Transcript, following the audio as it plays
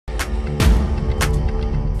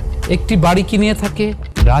একটি বাড়ি কিনে থাকে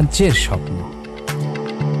রাজ্যের স্বপ্ন।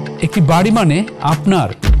 একটি বাড়ি মানে আপনার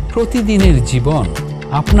প্রতিদিনের জীবন,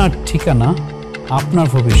 আপনার ঠিকানা, আপনার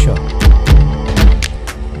ভবিষ্যৎ।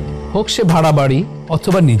 হোক সে ভাড়া বাড়ি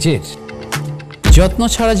অথবা নিজের। যত্ন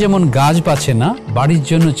ছাড়া যেমন গাছ বাঁচে না, বাড়ির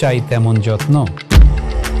জন্য চাই তেমন যত্ন।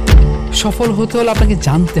 সফল হতে হলে আপনাকে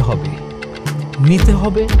জানতে হবে, নিতে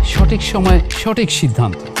হবে সঠিক সময় সঠিক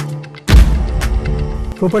সিদ্ধান্ত।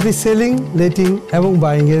 প্রপার্টি সেলিং, লেটিং এবং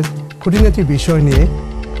বাইংয়ের খুঁটিনাটি বিষয় নিয়ে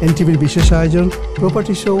এনটিভির বিশেষ আয়োজন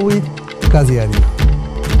property show with Kazi Arif.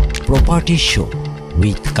 Property show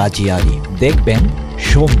with কাজী আরিফ দেখবেন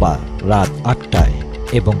সোমবার রাত ৮টায়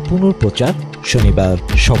এবং পুনঃপ্রচার শনিবার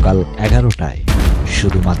সকাল 11টায়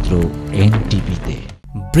শুধুমাত্র এনটিভিতে।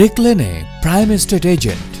 ব্রেকলেনে প্রাইম এস্টেট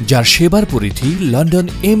এজেন্ট, যার সেবার পরিধি লন্ডন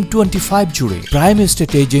M25 জুড়ে। প্রাইম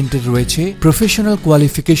এস্টেট এজেন্টের রয়েছে প্রফেশনাল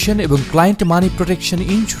কোয়ালিফিকেশন এবং ক্লায়েন্ট মানি protection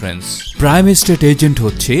insurance. Prime estate agent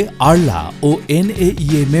হচ্ছে আরলা ও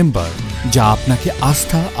NAEA মেম্বার, যা আপনাকে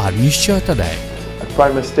আস্থা আর নিশ্চয়তা দেয়।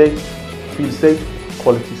 Prime Estate, feel safe,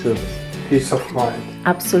 quality service, peace of mind.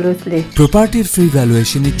 Absolutely. প্রপার্টির ফ্রি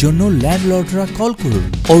ভ্যালুয়েশনের জন্য ল্যান্ডলর্ডরা কল করুন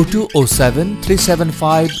 0207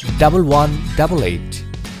 375 1188।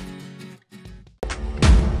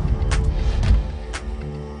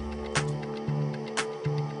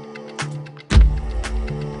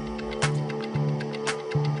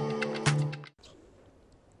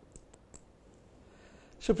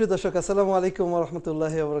 সুপ্রিয় দর্শক, আসসালামু আলাইকুম ওয়া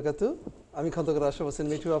রাহমাতুল্লাহি ওয়া বারাকাতুহু। আমি খন্দকার আশরাফ হোসেন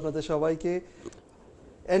মিঠু আপনাদের সবাইকে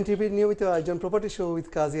এনটিভির নিয়মিত আয়োজন প্রপার্টি শো উইথ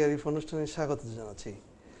কাজী আরিফ অনুষ্ঠানে স্বাগত জানাচ্ছি।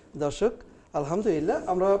 দর্শক, আলহামদুলিল্লাহ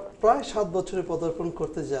আমরা প্রায় 7 বছরে পদার্পণ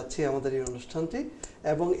করতে যাচ্ছি আমাদের এই অনুষ্ঠানটি,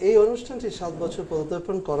 এবং এই অনুষ্ঠানটি 7 বছর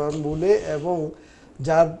পদার্পণ করার মূলে এবং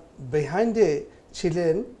যার বিহাইন্ডে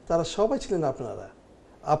ছিলেন তারা সবাই ছিলেন আপনারা।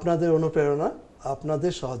 আপনাদের অনুপ্রেরণা,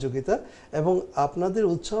 আপনাদের সহযোগিতা এবং আপনাদের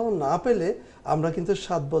উৎসাহ না পেলে আমরা কিন্তু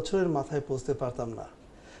 7 বছরের মাথায় পৌঁছতে পারতাম না।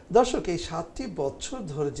 দর্শক, এই 7টি বছর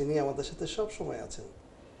ধরে যিনি আমাদের সাথে সব সময় আছেন,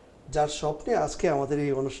 যার স্বপ্নে আজকে আমাদের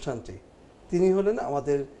এই অনুষ্ঠানটি, তিনি হলেন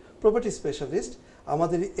আমাদের প্রপার্টি স্পেশালিস্ট।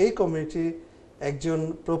 আমাদের এই কমিউনিটির একজন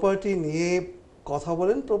প্রপার্টি নিয়ে কথা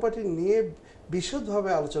বলেন, প্রপার্টি নিয়ে বিশদভাবে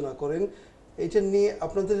আলোচনা করেন, এটা নিয়ে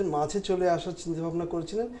আপনাদের মাঝে চলে আসার চিন্তাভাবনা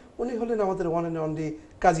করেছিলেন। উনি হলেন আমাদের ওয়ান অ্যান্ড অনলি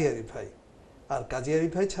কাজী আরিফ ভাই। আর কাজী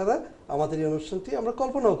আরিফ ভাই ছাড়া আমাদের এই অনুষ্ঠানটি আমরা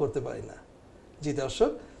কল্পনাও করতে পারি না। জি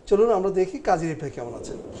দর্শক, চলুন আমরা দেখি কাজী আরিফ ভাই কেমন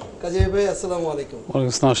আছেন। কাজী আরিফ ভাই, আসসালামু আলাইকুম।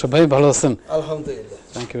 ওয়ালাইকুম আসসালাম আশরাফ ভাই, ভালো আছেন? আলহামদুলিল্লাহ,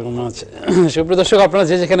 থ্যাংক ইউ ভেরি মাচ। সুপ্রিয় দর্শক, আপনারা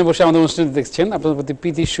যে যেখানে বসে আমাদের অনুষ্ঠানটি দেখছেন, আপনাদের প্রতি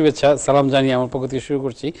প্রীতি শুভেচ্ছা সালাম জানিয়ে আমার পক্ষ থেকে শুরু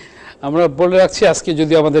করছি। আমরা বলে রাখছি, আজকে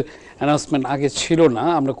যদি আমাদের অ্যানাউন্সমেন্ট আগে ছিল না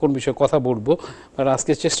আমরা কোন বিষয়ে কথা বলবো, আর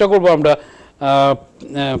আজকে চেষ্টা করব আমরা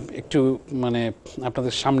একটু মানে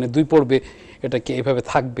আপনাদের সামনে 2 পর্বে এটাকে এভাবে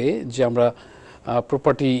থাকবে যে আমরা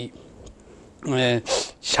প্রপার্টি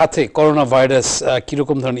সাথে করোনা ভাইরাস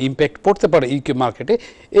কীরকম ধরনের ইম্প্যাক্ট পড়তে পারে ইউকে মার্কেটে,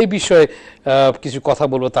 এই বিষয়ে কিছু কথা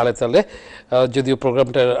বলবো তালে তালে। যদিও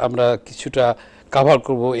প্রোগ্রামটা আমরা কিছুটা কাভার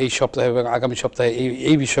করব এই সপ্তাহে এবং আগামী সপ্তাহে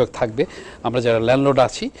এই বিষয় থাকবে। আমরা যারা ল্যান্ডলর্ড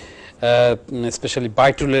আছি, স্পেশালি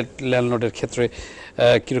বাই টু লেট ল্যান্ডলর্ডের ক্ষেত্রে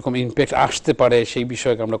কীরকম ইম্প্যাক্ট আসতে পারে সেই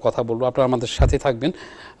বিষয়ে আমরা কথা বলবো। আপনারা আমাদের সাথে থাকবেন,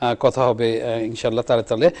 কথা হবে ইনশাল্লাহ তালে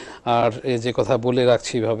তালে। আর যে কথা বলে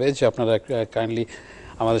রাখছি এইভাবে যে আপনারা কাইন্ডলি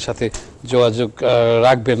আমাদের সাথে যোগাযোগ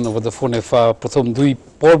রাখবেন ওভার দ্য ফোনে প্রথম 2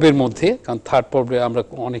 পর্বের মধ্যে, কারণ 3rd পর্বে আমরা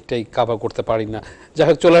অনেকটাই কাভার করতে পারি না। যাই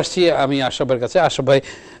হোক, চলে আসছি আমি আশরাফ ভাইয়ের কাছে। আশরাফ ভাই,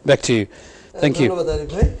 back to you. Thank you. ধন্যবাদ আরিফ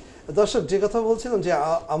ভাই। দর্শক, যে কথা বলছিলাম যে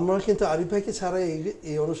আমরা কিন্তু আরিফ ভাইকে ছাড়া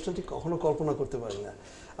এই অনুষ্ঠানটি কখনো কল্পনা করতে পারি না।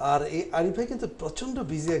 আর এই আরিফ ভাই কিন্তু প্রচণ্ড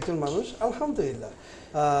বিজি একজন মানুষ, আলহামদুলিল্লাহ।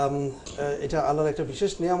 এটা আল্লাহর একটা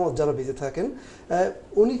বিশেষ নিয়ামত যারা বিজি থাকেন।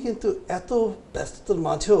 উনি কিন্তু এত ব্যস্ততার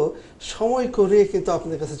মাঝেও সময় করে কিন্তু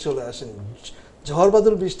আপনাদের কাছে চলে আসেন। ঝড়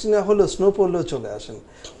বাদল বৃষ্টি না হলেও স্নো পড়লেও চলে আসেন।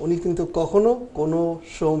 উনি কিন্তু কখনো কোনো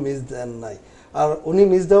শো মিস দেন নাই, আর উনি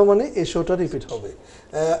মিস দেওয়া মানে এই শোটা রিপিট হবে।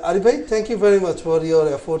 আরিফ ভাই, thank you very much for your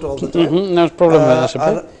effort all the time. No problem.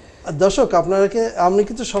 আর দর্শক, আমি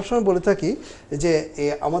কিন্তু সবসময় বলে থাকি যে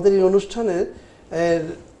আমাদের এই অনুষ্ঠানের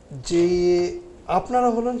যে আপনারা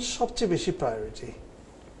হলেন সবচেয়ে বেশি প্রায়োরিটি।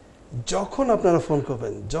 যখন আপনারা ফোন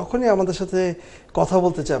করবেন, যখনই আমাদের সাথে কথা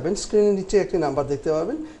বলতে চাবেন, স্ক্রিনের নিচে একটি নাম্বার দেখতে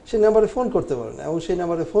পাবেন, সেই নাম্বারে ফোন করতে পারেন এবং সেই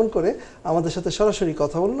নাম্বারে ফোন করে আমাদের সাথে সরাসরি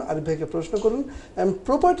কথা বলুন। আরিফ ভাইকে প্রশ্ন করুন এবং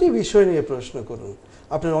প্রপার্টি বিষয় নিয়ে প্রশ্ন করুন।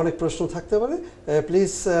 আপনার অনেক প্রশ্ন থাকতে পারে,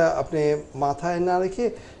 প্লিজ আপনি মাথায় না রেখে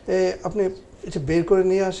আপনি এটা বের করে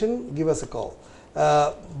নিয়ে আসেন, গিভ আস এ কল।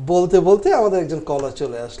 বলতে বলতে আমাদের একজন কলার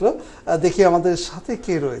চলে আসলো, দেখি আমাদের সাথে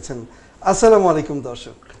কে রয়েছেন। আসসালামু আলাইকুম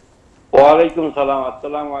দর্শক। ওয়ালাইকুম সালাম।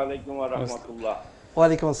 আসসালামু আলাইকুম ওয়া রাহমাতুল্লাহ।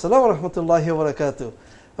 ওয়ালাইকুম আসসালাম ওয়া রাহমাতুল্লাহি ওয়া বারাকাতুহু।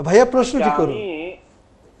 ভাইয়া, প্রশ্নটি করুন।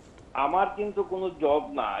 আমার কিন্তু কোনো জব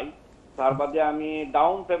নাই, তার বাদে আমি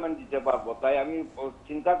ডাউন পেমেন্ট দিতে পারবো। তাই আমি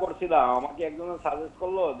চিন্তা করছিলাম, আমাকে একজন সাজেস্ট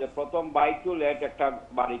করলো যে প্রথম বাই টু লেট একটা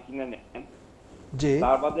বাড়ি কিনে নেন,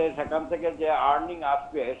 তার বাদে সেখান থেকে যে আর্নিং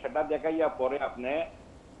আসবে সেটা দেখাইয়া পরে আপনি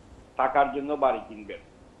টাকার জন্য বাড়ি কিনবেন।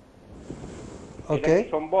 ওকে,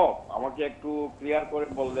 সম্ভব? আমাকে একটু ক্লিয়ার করে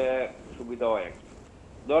বললে সুবিধা হয়।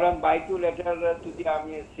 ধরেন বাই টু লেটার যদি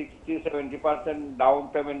আমি 60-70% ডাউন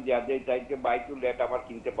পেমেন্ট দেওয়া যায়, চাইতে বাই টু লেট আমার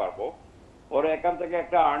কিনতে পারবো। পরে এখান থেকে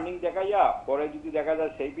একটা আর্নিং দেখাইয়া পরে যদি দেখা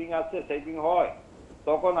যায় সেভিং আছে, সেভিং হয়,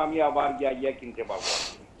 তখন আমি আবার গিয়া কিনতে পারবো।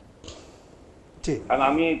 কারণ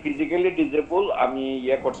আমি ফিজিক্যালি ডিসেবল, আমি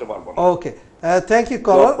করতে পারবো না। ওকে, থ্যাংক ইউ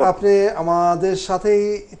কলার। আপনি আমাদের সাথেই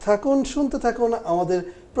থাকুন, শুনতে থাকুন আমাদের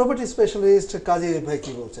প্রপার্টি স্পেশালিস্ট কাজী আরিফ ভাই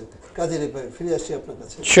কি বলছেন। কাজী আরিফ ভাই, ফিরে আসছি আপনার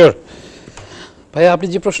কাছে। শিওর ভাই, আপনি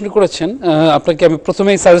যে প্রশ্ন করেছেন, আপনাকে আমি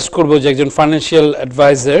প্রথমেই সাজেস্ট করব যে একজন ফাইন্যান্সিয়াল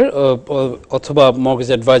অ্যাডভাইজার অথবা মর্গেজ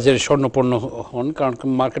অ্যাডভাইজার স্বর্ণপন্ন হন। কারণ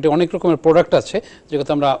মার্কেটে অনেক রকমের প্রোডাক্ট আছে, যে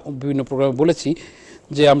কথা আমরা বিভিন্ন প্রোগ্রামে বলেছি,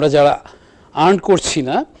 যে আমরা যারা আর্ন করছি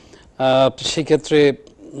না সেক্ষেত্রে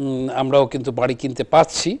আমরাও কিন্তু বাড়ি কিনতে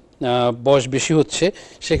পারছি, বয়স বেশি হচ্ছে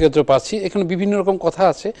সেক্ষেত্রেও পাচ্ছি। এখানে বিভিন্ন রকম কথা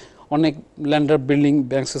আছে, অনেক ল্যান্ডার বিল্ডিং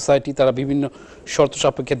ব্যাংক সোসাইটি তারা বিভিন্ন শর্ত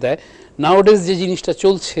সাপেক্ষে দেয়। নাওডেজ যে জিনিসটা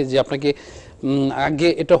চলছে, যে আপনাকে আগে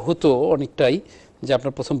এটা হতো অনেকটাই, যে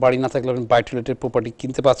আপনার প্রথম বাড়ি না থাকলে আপনি বাই টু লেটের প্রপার্টি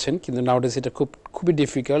কিনতে পাচ্ছেন, কিন্তু নাওডেজ এটা খুবই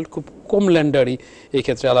ডিফিকাল্ট, খুব কম ল্যান্ডারই এই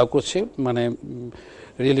ক্ষেত্রে অ্যালাউ করছে, মানে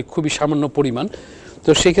রিয়েলি খুবই সামান্য পরিমাণ। তো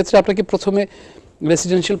সেই ক্ষেত্রে আপনাকে প্রথমে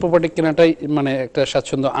রেসিডেন্সিয়াল প্রপার্টি কেনাটাই মানে একটা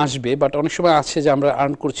স্বাচ্ছন্দ্য আসবে। বাট অনেক সময় আছে যে আমরা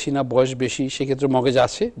আর্ন করছি না, বয়স বেশি, সেক্ষেত্রে মর্গেজ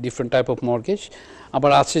আছে, ডিফারেন্ট টাইপ অফ মর্গেজ।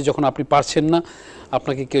 আবার আছে যখন আপনি পারছেন না,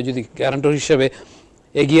 আপনাকে কেউ যদি গ্যারান্টর হিসেবে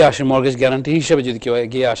এগিয়ে আসে, মর্গেজ গ্যারান্টি হিসেবে যদি কেউ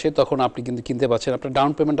এগিয়ে আসে, তখন আপনি কিন্তু কিনতে পারছেন। আপনার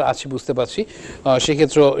ডাউন পেমেন্ট আছে বুঝতে পারছি,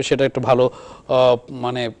 সেক্ষেত্রেও সেটা একটা ভালো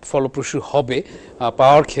মানে ফলপ্রসূ হবে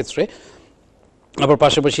পাওয়ার ক্ষেত্রে। আবার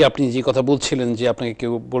পাশাপাশি আপনি যে কথা বলছিলেন যে আপনাকে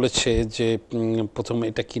কেউ বলেছে যে প্রথম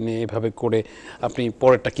এটা কিনে এভাবে করে আপনি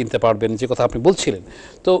পরেরটা কিনতে পারবেন, যে কথা আপনি বলছিলেন,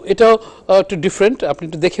 তো এটাও একটু ডিফারেন্ট। আপনি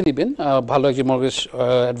একটু দেখে নেবেন, ভালো একজন মর্গেজ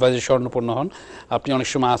অ্যাডভাইজার স্বর্ণপন্ন হন। আপনি অনেক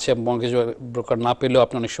সময় আছে মর্গেজ ব্রোকার না পেলেও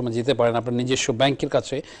আপনি অনেক সময় যেতে পারেন আপনার নিজস্ব ব্যাংকের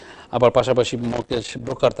কাছে। আবার পাশাপাশি মর্গেজ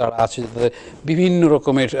ব্রোকার তারা আছে, বিভিন্ন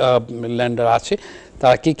রকমের ল্যান্ডার আছে,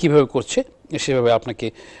 তারা কীভাবে করছে সেভাবে আপনাকে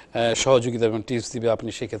সহযোগিতা এবং টিপস দিবে। আপনি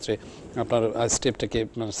সেক্ষেত্রে আপনার স্টেপটাকে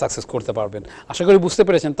সাকসেস করতে পারবেন। আশা করি বুঝতে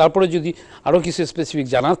পেরেছেন। তারপরে যদি আরও কিছু স্পেসিফিক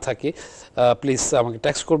জানার থাকে প্লিজ আমাকে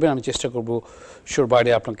টেক্সট করবেন, আমি চেষ্টা করব শিওর বাইরে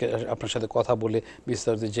আপনার সাথে কথা বলে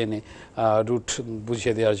বিস্তারিত জেনে রুট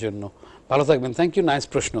বুঝিয়ে দেওয়ার জন্য। ভালো থাকবেন, থ্যাংক ইউ, নাইস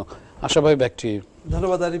প্রশ্ন। আশা ভাই, ব্যাক টু ইউ।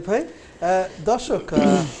 ধন্যবাদ আরিফ ভাই। দর্শক,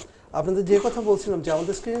 আপনাদের যে কথা বলছিলাম যে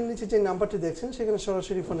আমাদের স্ক্রিনের নিচে যে নাম্বারটি দেখছেন সেখানে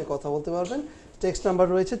সরাসরি ফোনে কথা বলতে পারবেন, টেক্সট নাম্বার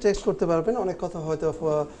রয়েছে, টেক্সট করতে পারবেন। অনেক কথা হয়তো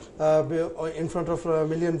ইন ফ্রন্ট অফ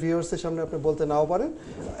মিলিয়ন ভিউয়ার্সের সামনে আপনি বলতে নাও পারেন,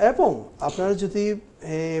 এবং আপনারা যদি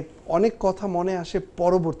অনেক কথা মনে আসে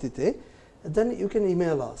পরবর্তীতে, দেন you can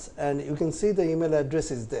email us and you can see the email address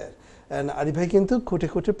is there. And Arif ভাই কিন্তু খুঁটে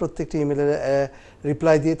খুঁটে প্রত্যেকটি ইমেলের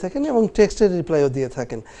রিপ্লাই দিয়ে থাকেন এবং টেক্সটের রিপ্লাইও দিয়ে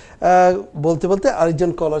থাকেন। বলতে বলতে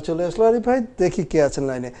আরেকজন কলার চলে আসলো আরিফ ভাই, দেখি কে আছেন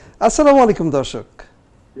লাইনে। আসসালামু আলাইকুম দর্শক।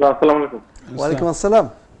 আসসালামু আলাইকুম। ওয়ালাইকুম আসসালাম।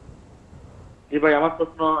 জি ভাই, আমার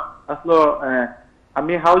প্রশ্ন আসলো,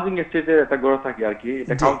 আমি হাউজিং এস্টেটে একটা ঘরে থাকি আর কি,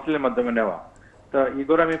 এটা কাউন্সিলের মাধ্যমে নেওয়া। তো এই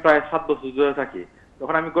ঘরে আমি প্রায় 7 বছর ধরে থাকি।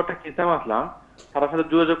 তখন আমি ঘরটা কিনতে আসলাম, তার সাথে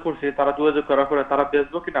যোগাযোগ করছি, তারা যোগাযোগ করার পরে তারা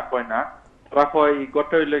বেচবো কিনা কয় না, তারা কয় এই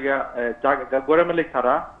ঘরটা হইলে ঘরের মালিক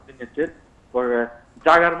তারা,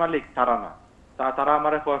 জাগার মালিক তারা না। তারা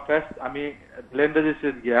আমার ফার্স্ট আমি ল্যান্ড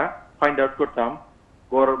রেজিস্ট্রি গিয়া ফাইন্ড আউট করতাম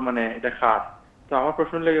ঘর মানে এটা খাত। তো আমার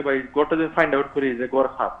প্রশ্ন লেগে ভাই, ঘরটা যদি ফাইন্ড আউট করি যে ঘর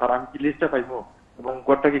খাত, তারা আমি কি লিস্টটা পাইবো এবং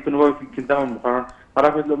ঘরটা কি কোনোভাবে কিনতে পারবো? কারণ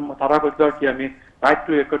তারা বলতো আর কি আমি রাইট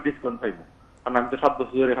টু রেকর্ড ডিসকাউন্ট পাইবো, কারণ আমি তো 7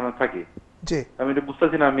 বছর ধরে এখানে থাকি। আমি এটা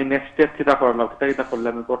বুঝতেছি না আমি নেক্সট স্টেপ কিটা করলাম, কিটা করলে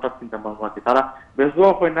আমি ঘরটা কিনতে পারবো আর কি। তারা বেচবো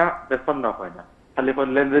হয় না, বেচতাম না হয় না, খালি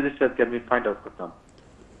ল্যান্ড রেজিস্ট্রি আমি ফাইন্ড আউট করতাম।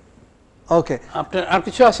 ওকে, আপনার আর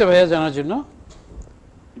কিছু আছে ভাইয়া জানার জন্য?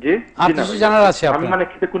 জি, আর কিছু জানার আছে আমি মানে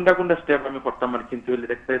কোনটা স্টেপ আমি করতাম মানে কিন্তু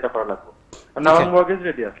দেখতে এটা করা লাগবে। আমার মর্গেজ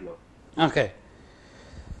রেডি আসলো। ওকে,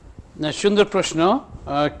 না সুন্দর প্রশ্ন,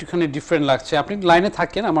 একটুখানি ডিফারেন্ট লাগছে। আপনি লাইনে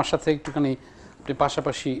থাকেন আমার সাথে, একটুখানি আপনি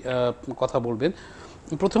পাশাপাশি কথা বলবেন।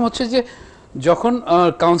 প্রথম হচ্ছে যে যখন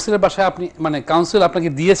কাউন্সিলের বাসায় আপনি মানে কাউন্সিল আপনাকে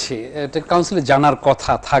দিয়েছে, এটা কাউন্সিলে জানার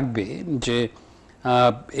কথা থাকবে যে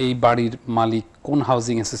এই বাড়ির মালিক কোন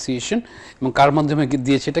হাউজিং অ্যাসোসিয়েশন এবং কার মাধ্যমে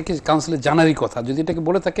দিয়েছে, এটা কি কাউন্সিলের জানারই কথা। যদি এটাকে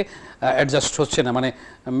বলে থাকে অ্যাডজাস্ট হচ্ছে না, মানে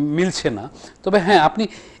মিলছে না, তবে হ্যাঁ আপনি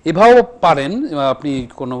এভাবেও পারেন, আপনি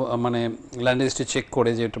কোনো মানে ল্যান্ড রেজিস্ট্রি চেক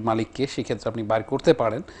করে যে এটা মালিককে, সেক্ষেত্রে আপনি বাইর করতে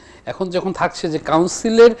পারেন। এখন যখন থাকছে যে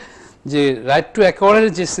কাউন্সিলের যে রাইট টু অ্যাকোয়ারের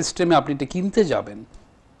যে সিস্টেমে আপনি এটা কিনতে যাবেন,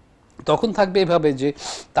 তখন থাকবে এভাবে যে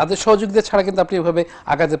তাদের সহযোগিতা ছাড়া কিন্তু আপনি এভাবে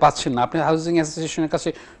আগাতে পাচ্ছেন না। আপনি হাউজিং অ্যাসোসিয়েশনের কাছে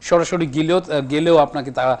সরাসরি গেলেও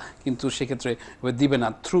আপনাকে তারা কিন্তু সেক্ষেত্রে দিবে না,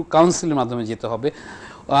 থ্রু কাউন্সিলের মাধ্যমে যেতে হবে।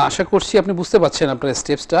 আশা করছি আপনি বুঝতে পারছেন আপনার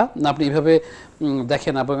স্টেপসটা, আপনি এভাবে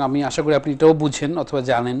দেখেন, এবং আমি আশা করি আপনি এটাও বুঝেন অথবা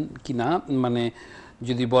জানেন কি না, মানে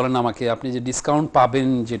যদি বলেন আমাকে, আপনি যে ডিসকাউন্ট পাবেন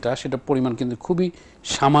যেটা, সেটা পরিমাণ কিন্তু খুবই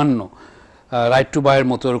সামান্য, রাইট টু বাইয়ের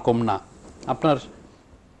মতো এরকম না। আপনার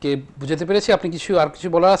কে বুঝাতে পেরেছি? আপনি আর কিছু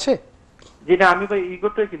বলার আছে? জি না, আমি ভাই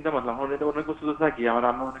ইগোটাই কিনতে পারলাম, অনেক কিছু তো থাকি আমার,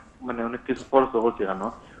 আমি অনেক কিছু খরচ করছি কেন,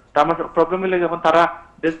 তা আমার প্রবলেম হলে যখন তারা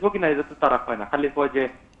বেচবো কিনা এটা তো তারা হয় না, খালি কয় যে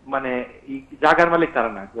মানে জায়গার মালিক তারা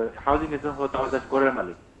না, হাউজিং এসোসিয়েশন ঘরের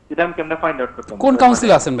মালিক। এটা আমি কেমনে ফাইন্ড আউট করতাম? কোন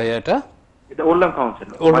কাউন্সিলে আছেন ভাইয়া? এটা ওরলাম কাউন্সিল।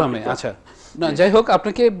 ওরলামে, আচ্ছা। না যাই হোক,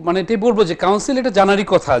 আপনাকে মানে এটাই বলবো যে কাউন্সিল এটা জানারই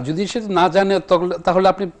কথা। যদি সেটা না জানে তাহলে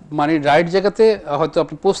আপনি মানে রাইট জায়গাতে হয়তো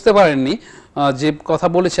আপনি পৌঁছতে পারেননি। যে কথা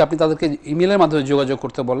বলেছে আপনি তাদেরকে ইমেলের মাধ্যমে যোগাযোগ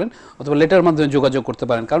করতে বলেন অথবা লেটারের মাধ্যমে যোগাযোগ করতে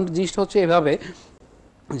পারেন। কারণ জিনিসটা হচ্ছে এভাবে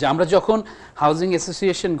যে আমরা যখন হাউজিং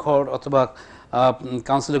অ্যাসোসিয়েশন ঘর অথবা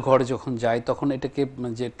কাউন্সিলের ঘরে যখন যাই, তখন এটাকে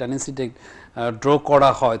যে টেনেন্সিটা ড্র করা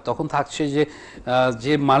হয়, তখন থাকছে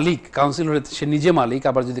যে মালিক কাউন্সিলর, সে নিজে মালিক।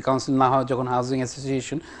 আবার যদি কাউন্সিল না হয়, যখন হাউজিং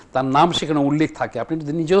অ্যাসোসিয়েশন, তার নাম সেখানে উল্লেখ থাকে, আপনি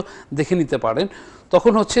যদি নিজেও দেখে নিতে পারেন।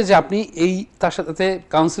 তখন হচ্ছে যে আপনি তার সাথে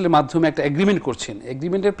কাউন্সিলের মাধ্যমে একটা এগ্রিমেন্ট করছেন।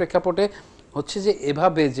 এগ্রিমেন্টের প্রেক্ষাপটে হচ্ছে যে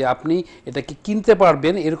এভাবে যে আপনি এটাকে কিনতে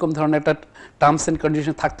পারবেন, এরকম ধরনের একটা টার্মস অ্যান্ড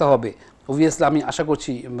কন্ডিশন থাকতে হবে। অবভিয়াসলি আমি আশা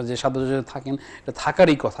করছি যে সাধারণ থাকেন, এটা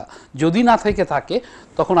থাকারই কথা। যদি না থাকে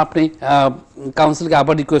তখন আপনি কাউন্সিলকে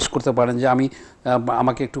আবার রিকোয়েস্ট করতে পারেন যে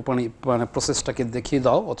আমাকে একটু মানে প্রসেসটাকে দেখিয়ে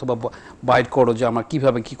দাও অথবা বাইট করো যে আমার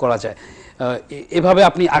কীভাবে কী করা যায়। এভাবে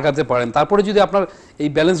আপনি আগাতে পারেন। তারপরে যদি আপনার এই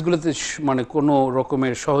ব্যালেন্সগুলোতে মানে কোনো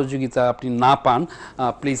রকমের সহযোগিতা আপনি না পান,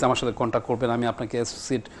 প্লিজ আমার সাথে কন্ট্যাক্ট করবেন। আমি আপনাকে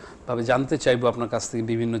অ্যাসোসিয়েটভাবে জানতে চাইবো আপনার কাছ থেকে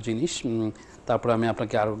বিভিন্ন জিনিস, তারপরে আমি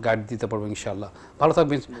আপনাকে আরও গাইড দিতে পারবো ইনশাআল্লাহ। ভালো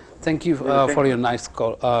থাকবেন। Thank you for your nice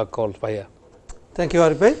call ভাইয়া। থ্যাংক ইউ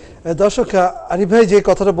আরিফ ভাই। দর্শক, আরিফ ভাই যে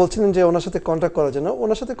কথাটা বলছিলেন যে ওনার সাথে কন্ট্যাক্ট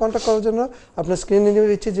করার জন্য, আপনার স্ক্রিনে নিয়ে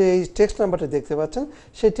দিচ্ছি যে এই টেক্সট নাম্বারটি দেখতে পাচ্ছেন,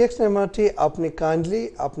 সেই টেক্সট নাম্বারটি আপনি কাইন্ডলি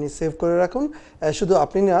সেভ করে রাখুন। শুধু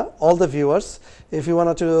আপনি না, all the viewers, if you want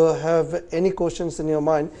to have any questions in your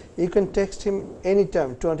mind, you can text him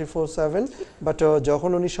anytime 24/7, but যখন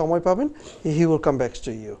উনি সময় পাবেন, he will come back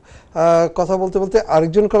to you. কথা বলতে বলতে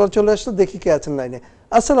আরেকজন কলার চলে আসলো, দেখি কে আছেন লাইনে।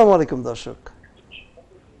 আসসালামু আলাইকুম দর্শক।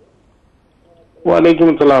 ওয়ালাইকুম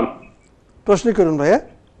আসসালাম। প্রশ্ন করুন ভাইয়া।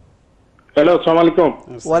 হ্যালো, আসসালামু আলাইকুম।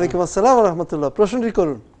 ওয়ালাইকুম আসসালাম ওয়া রাহমাতুল্লাহ। প্রশ্নটি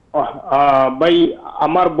করুন। ভাই,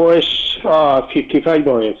 আমার বয়স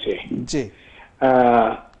 55 হয়েছে। জি।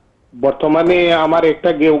 বর্তমানে আমার একটা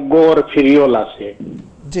গড় ফিরিওল আছে।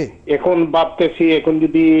 জি। এখন ভাবতেছি, এখন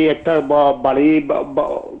যদি একটা বাড়ি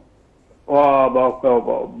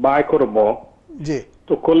বাই করব, জি,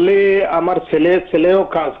 তো করলে আমার ছেলেও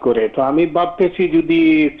কাজ করে, তো আমি ভাবতেছি যদি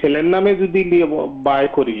ছেলের নামে যদি বাই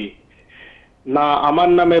করি না আমার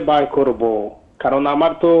নামে বাই করব, কারণ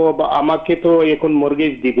আমাকে তো এখন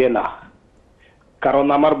মর্গেজ দিবে না, কারণ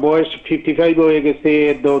আমার বয়স 55 হয়ে গেছে।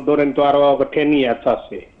 ধরেন তো আরো 10 ইয়ার্স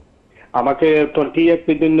আছে, আমাকে 20 ইয়ার্স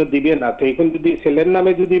পর্যন্ত দিবে না। তো এখন যদি ছেলের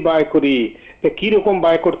নামে যদি বাই করি, কিরকম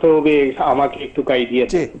বাই করতে হবে আমাকে একটু আইডিয়া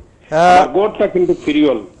দিন। গোড়টা কিন্তু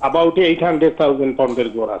ফিরিওল about 800,000 পাউন্ডের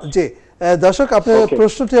গোড় আছে। জি, দর্শক, আপনার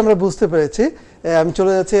প্রশ্নটি আমরা বুঝতে পেরেছি। আমি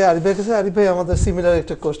চলে যাচ্ছি আরিফ ভাইয়ের কাছে। আরিফ ভাই, আমাদের সিমিলার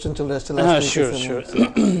একটা কোশ্চেন চলে আসছে। হ্যাঁ, শিওর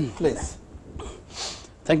প্লিজ।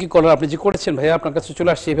 থ্যাংক ইউ কলার, আপনি যে করেছেন ভাইয়া, আপনার কাছে চলে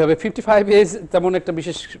আসছে এইভাবে। 55 এজ তেমন একটা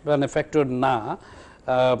বিশেষ মানে ফ্যাক্টর না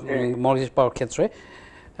মর্গেজ পাওয়ার ক্ষেত্রে।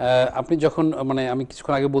 আপনি যখন মানে আমি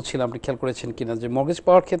কিছুক্ষণ আগে বলছিলাম, আপনি খেয়াল করেছেন কিনা যে মর্গেজ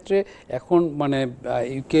পাওয়ার ক্ষেত্রে এখন মানে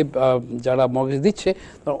ইউকে যারা মর্গেজ দিচ্ছে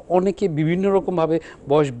অনেকে বিভিন্ন রকমভাবে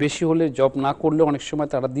বয়স বেশি হলে, জব না করলে অনেক সময়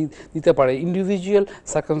তারা দিতে পারে। ইন্ডিভিজুয়াল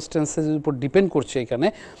সার্কামস্ট্যান্সেসের উপর ডিপেন্ড করছে এখানে।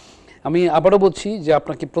 আমি আবারও বলছি যে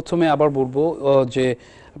আপনাকে প্রথমে আবার বলবো যে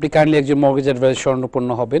আপনি কাইন্ডলি একজন মর্গেজ অ্যাডভাইজার শরণাপন্ন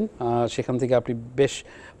হবেন। সেখান থেকে আপনি বেশ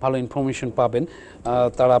ভালো ইনফরমেশন পাবেন,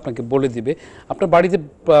 তারা আপনাকে বলে দিবে। আপনার বাড়িতে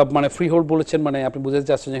মানে ফ্রি হোল্ড বলেছেন, মানে আপনি বুঝতে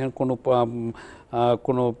চাচ্ছেন যে এখানে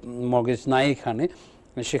কোনো মর্গেজ নাই এখানে,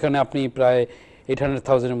 সেখানে আপনি প্রায়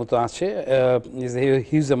 800,000-এর মতো আছে। Is a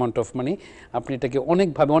huge amount of money. আপনি এটাকে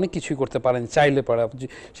অনেকভাবে অনেক কিছুই করতে পারেন, চাইলে পারে।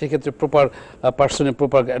 সেক্ষেত্রে প্রপার পার্সনের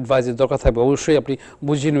প্রপার অ্যাডভাইসের দরকার থাকবে। অবশ্যই আপনি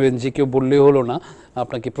বুঝিয়ে নেবেন, যে কেউ বললেই হলো না,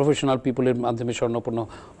 আপনাকে প্রফেশনাল পিপলের মাধ্যমে স্বর্ণপন্ন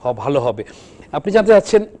হওয়া ভালো হবে। আপনি জানতে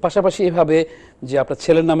চাচ্ছেন পাশাপাশি এভাবে যে আপনার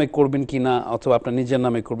ছেলের নামে করবেন কি না অথবা আপনার নিজের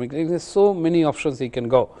নামে করবেন কি, so many options you can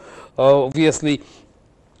go. Obviously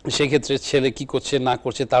সেক্ষেত্রে ছেলে কি করছে না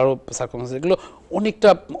করছে তারও সার্কামস্ট্যান্স, এগুলো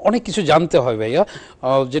অনেক কিছু জানতে হয় ভাইয়া,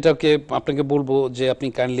 যেটাকে আপনাকে বলবো যে আপনি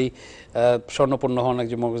কাইন্ডলি স্বর্ণপন্ন হন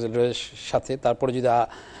একজন মর্গেজ সাথে। তারপরে যদি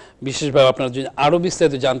বিশেষভাবে আপনার যদি আরও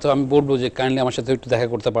বিস্তারিত জানতে হয়, আমি বলবো যে কাইন্ডলি আমার সাথে একটু দেখা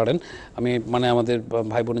করতে পারেন। আমি মানে আমাদের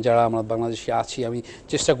ভাই বোন যারা আমরা বাংলাদেশি আছি, আমি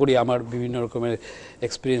চেষ্টা করি আমার বিভিন্ন রকমের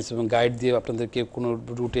এক্সপিরিয়েন্স এবং গাইড দিয়ে আপনাদেরকে কোনো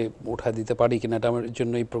রুটে উঠা দিতে পারি কিনা, এটা আমার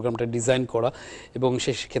জন্য এই প্রোগ্রামটা ডিজাইন করা। এবং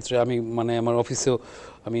সেই ক্ষেত্রে আমি মানে আমার অফিসেও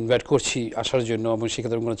আমি ইনভাইট করছি আসার জন্য, এবং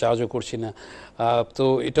সেক্ষেত্রে আমি কোনো চার্জও করছি না। তো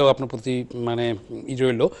এটাও আপনার প্রতি মানে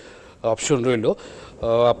রইল, অপশন রইল।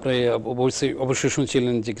 আপনি অবশ্যই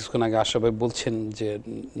শুনছিলেন যে কিছুক্ষণ আগে আশা ভাই বলছেন যে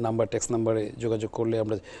টেক্সট নাম্বারে যোগাযোগ করলে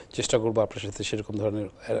আমরা চেষ্টা করবো আপনার সাথে সেরকম ধরনের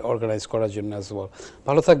অর্গানাইজ করার জন্য অ্যাজ ওয়েল।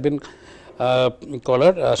 ভালো থাকবেন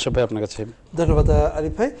কলার। আশা ভাই আপনার কাছে। ধন্যবাদ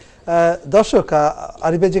আরিফ ভাই। দর্শক,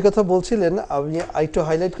 আরিফ ভাই যে কথা বলছিলেন আমি একটু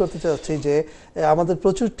হাইলাইট করতে চাচ্ছি যে আমাদের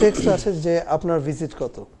প্রচুর টেক্সট আছে যে আপনার ভিজিট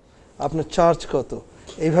কত, আপনার চার্জ কত,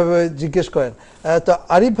 এইভাবে জিজ্ঞেস করেন। তো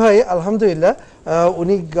আরিফ ভাই আলহামদুলিল্লাহ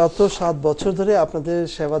উনি গত 7 বছর ধরে আপনাদের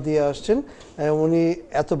সেবা দিয়ে আসছেন। উনি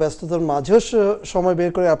এত ব্যস্ততার মাঝেও সময়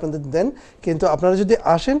বের করে আপনাদের দেন, কিন্তু আপনারা যদি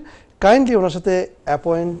আসেন কাইন্ডলি ওনার সাথে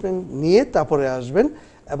অ্যাপয়েন্টমেন্ট নিয়ে তারপরে আসবেন,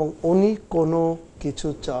 এবং উনি কোনো কিছু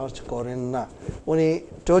চার্জ করেন না। উনি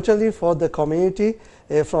totally for the community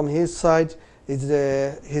from his side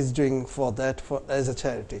he's doing for that as a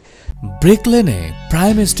charity. Break লেনে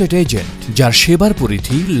প্রাইম এস্টেট এজেন্ট, যার সেবার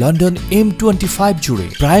পরিধি লন্ডন M25 জুড়ে।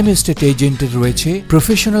 প্রাইম এস্টেট এজেন্টের রয়েছে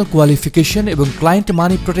প্রফেশনাল কোয়ালিফিকেশন এবং ক্লায়েন্ট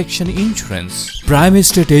মানি protection insurance. Prime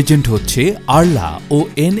estate agent হচ্ছে আরলা ও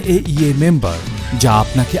NAEA member, যা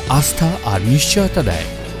আপনাকে আস্থা আর নিশ্চয়তা দেয়।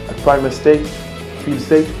 Prime Estate, feel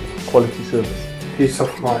safe, quality service, peace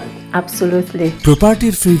of mind. Absolutely.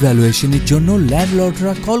 প্রপার্টির ফ্রি ভ্যালুয়েশনের জন্য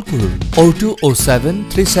ল্যান্ডলর্ডরা কল করুন 0207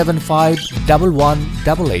 375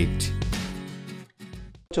 1188।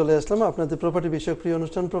 চলে আসলাম আপনাদের প্রপার্টি বিষয়ক প্রিয়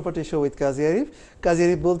অনুষ্ঠান প্রপার্টি শো উইথ কাজী আরিফ। কাজী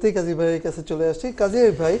আরিফ বলতেই কাজী ভাইয়ের কাছে চলে আসছি। কাজী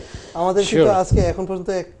আরিফ ভাই, আমাদের কিন্তু আজকে এখন পর্যন্ত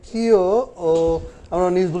একটিও আমরা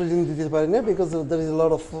নিউজ বুলেটিন দিতে পারি না, because there is a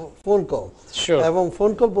lot of phone call. এবং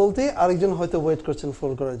ফোন কল বলতেই আরেকজন হয়তো ওয়েট করছেন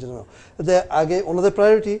ফোন করার জন্য, আগে ওনাদের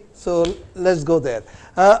প্রায়োরিটি। সো লেটস গো দেয়ার।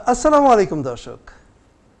 আসসালামু আলাইকুম দর্শক।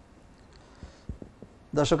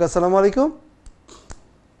 আসসালামু আলাইকুম।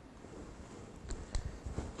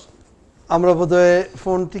 আমরা বোধহয়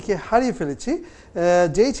ফোনটিকে হারিয়ে ফেলেছি।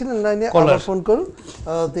 যেই ছিলেন লাইনে আবার ফোন করুন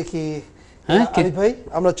দেখি। আরিফ ভাই,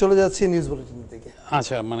 আমরা চলে যাচ্ছি নিউজ বুলেটিনের দিকে।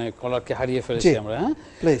 আচ্ছা, মানে কলারকে হারিয়ে ফেলেছি আমরা। হ্যাঁ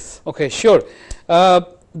প্লিজ। Okay, sure.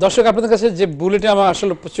 দর্শক, আপনাদের কাছে যে বুলেটিন, আমার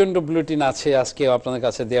আসলে প্রচণ্ড বুলেটিন আছে আজকে আপনাদের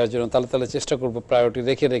কাছে দেওয়ার জন্য, তাহলে চেষ্টা করবো প্রায়োরিটি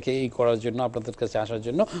রেখে এই করার জন্য, আপনাদের কাছে আসার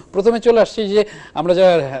জন্য। প্রথমে চলে আসছি যে আমরা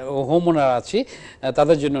যারা হোম ওনার আছি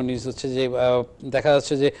তাদের জন্য নিউজ হচ্ছে যে দেখা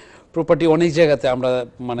যাচ্ছে যে প্রপার্টি অনেক জায়গাতে আমরা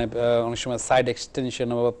মানে অনেক সময় সাইড এক্সটেনশন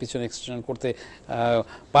বা পিছনে এক্সটেনশন করতে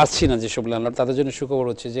পারছি না যেসব ল্যান্ডলর্ড, তাদের জন্য সুখবর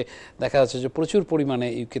হচ্ছে যে দেখা যাচ্ছে যে প্রচুর পরিমাণে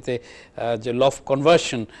ইউকেতে যে লফ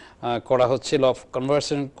কনভার্সন করা হচ্ছে। লফ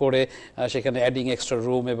কনভার্সন করে সেখানে অ্যাডিং এক্সট্রা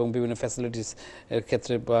রুম এবং বিভিন্ন ফ্যাসিলিটিস এর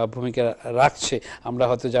ক্ষেত্রে ভূমিকা রাখছে। আমরা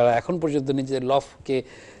হয়তো যারা এখন পর্যন্ত নিজেদের লফকে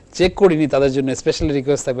চেক করিনি তাদের জন্য স্পেশালি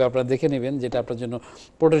রিকোয়েস্ট থাকবে আপনারা দেখে নেবেন যেটা আপনার জন্য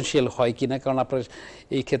পোটেনশিয়াল হয় কিনা, কারণ আপনার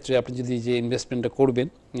এই ক্ষেত্রে আপনি যদি যে ইনভেস্টমেন্টটা করবেন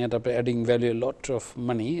এটা আপনার adding value lot of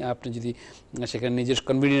money. আপনি যদি সেখানে নিজের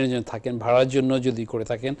কনভিনিয়েন্সের জন্য থাকেন, ভাড়ার জন্য যদি করে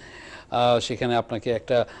থাকেন, সেখানে আপনাকে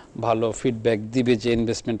একটা ভালো ফিডব্যাক দিবে যে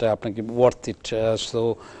ইনভেস্টমেন্টটা আপনাকে ওয়ার্থ ইট। সো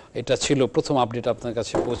এটা ছিল প্রথম আপডেট আপনার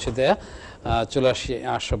কাছে পৌঁছে দেয়া। চলে আসি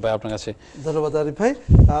আশরাফ ভাই আপনার কাছে। ধন্যবাদ আরিফ ভাই।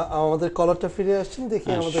 আমাদের কলারটা ফিরে আসছেন, দেখি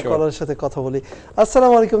আমাদের কলারের সাথে কথা বলি।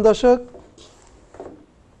 আসসালামু আলাইকুম দর্শক।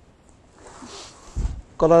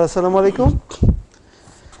 কলার, আসসালামু আলাইকুম।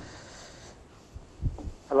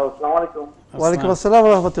 হ্যালো, আসসালামু আলাইকুম। ওয়ালাইকুম আসসালাম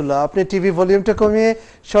ওয়া রাহমাতুল্লাহ। আপনি টিভি ভলিউমটা কমিয়ে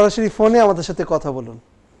সরাসরি ফোনে আমাদের সাথে কথা বলুন।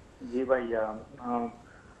 জি ভাইয়া,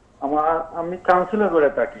 আমি কাউন্সিলর করে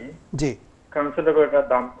থাকি। জি। কাউন্সিলর ঘরটার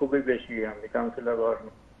দাম খুবই বেশি, আমি কাউন্সিলর ঘর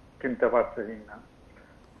কিনতে পারতেছি না।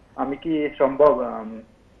 আমি কি সম্ভব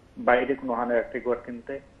বাইরে কোনো হানে একটি ঘর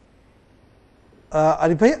কিনতে?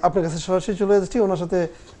 আরিফ ভাই, আপনার কাছে সরাসরি চলে যাচ্ছি, ওনার সাথে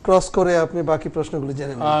ক্রস করে আপনি বাকি প্রশ্নগুলো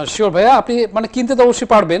জেনে নিন। শিওর ভাইয়া, আপনি মানে কিনতে তো অবশ্যই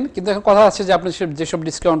পারবেন, কিন্তু এখন কথা আছে যে আপনি যেসব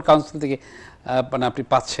ডিসকাউন্ট কাউন্সিল থেকে মানে আপনি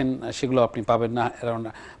পাচ্ছেন সেগুলো আপনি পাবেন না। অ্যারাউন্ড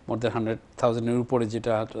মোর দেন 100,000-এর উপরে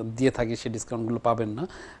যেটা দিয়ে থাকে সেই ডিসকাউন্টগুলো পাবেন না।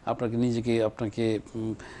 আপনাকে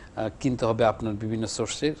কিনতে হবে আপনার বিভিন্ন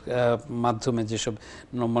সোর্সের মাধ্যমে, যেসব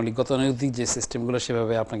নর্মালি গতানুগতিক যে সিস্টেমগুলো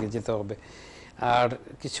সেভাবে আপনাকে যেতে হবে। আর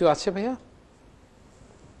কিছু আছে ভাইয়া?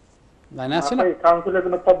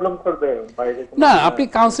 না, আপনি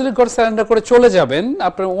কাউন্সিলের করে সারেন্ডার করে চলে যাবেন,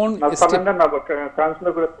 আপনার ওন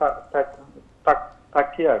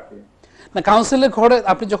থাকি আর কি। না, কাউন্সিলের ঘরে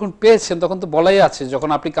আপনি যখন পেয়েছেন তখন তো বলাই আছে, যখন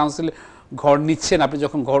আপনি কাউন্সিলে ঘর নিচ্ছেন, আপনি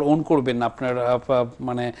যখন ঘর ওন করবেন, আপনার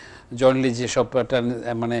মানে জয়েন্টলি যেসব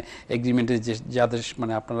মানে এগ্রিমেন্টে যাদের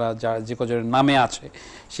মানে আপনারা যে কজনের নামে আছে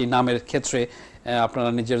সেই নামের ক্ষেত্রে আপনারা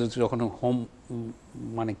নিজের যখন হোম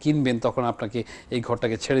মানে কিনবেন তখন আপনাকে এই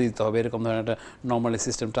ঘরটাকে ছেড়ে দিতে হবে, এরকম ধরনের একটা normally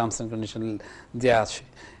system terms and condition দেওয়া আছে।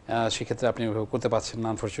 সেক্ষেত্রে আপনি করতে পারছেন না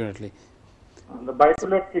আনফরচুনেটলি।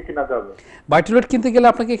 বাইটুলেট কিনতে গেলে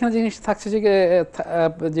আপনাকে এখানে জিনিস থাকছে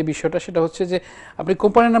যে বিষয়টা সেটা হচ্ছে যে আপনি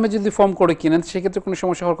কোম্পানির নামে যদি ফর্ম করে কিনেন সেক্ষেত্রে কোনো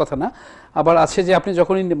সমস্যা হওয়ার কথা না। আবার আছে যে আপনি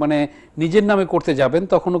যখনই মানে নিজের নামে করতে যাবেন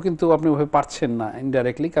তখনও কিন্তু আপনি ওভাবে পারছেন না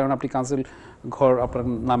ইনডাইরেক্টলি, কারণ আপনি কাউন্সিল ঘর আপনার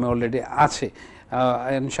নামে অলরেডি আছে।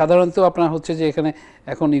 সাধারণত আপনার হচ্ছে যে এখানে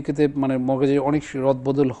এখন ইউকেতে মানে মর্গেজের অনেক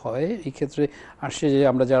রদবদল হয়, এই ক্ষেত্রে আসছে যে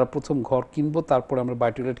আমরা যারা প্রথম ঘর কিনবো তারপরে আমরা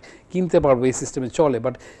বাইটুলেট কিনতে পারবো, এই সিস্টেমে চলে।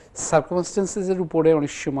 বাট সার্কামস্টেন্সেসের উপরে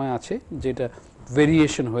অনেক সময় আছে যেটা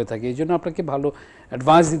ভেরিয়েশন হয়ে থাকে, এই জন্য আপনাকে ভালো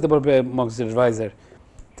অ্যাডভান্স দিতে পারবে মর্গেজ অ্যাডভাইজার।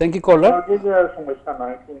 থ্যাংক ইউ কলার। সমস্যা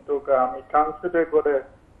নাই, কিন্তু আমি কাউন্সিলে করে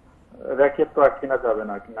রেখে তো আর কিনা যাবে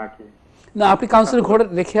না নাকি? না, আপনি কাউন্সিলের ঘরে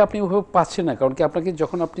রেখে আপনি ওভাবে পাচ্ছেন না, কারণ কি আপনাকে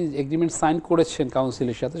যখন আপনি এগ্রিমেন্ট সাইন করেছেন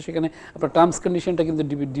কাউন্সিলের সাথে সেখানে আপনার টার্মস কন্ডিশনটা কিন্তু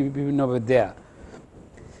বিভিন্নভাবে দেয়া,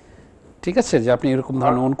 ঠিক আছে, যে আপনি এরকম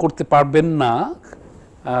ধরনের ওন করতে পারবেন না,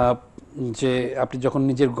 যে আপনি যখন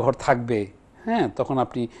নিজের ঘর থাকবে হ্যাঁ তখন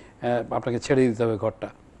আপনাকে ছেড়ে দিতে হবে ঘরটা।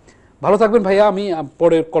 ভালো থাকবেন ভাইয়া, আমি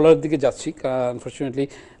পরের কলার দিকে যাচ্ছি। আনফর্চুনেটলি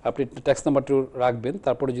আপনি ট্যাক্স নাম্বারটা রাখবেন,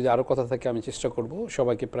 তারপরে যদি আরও কথা থাকে আমি চেষ্টা করব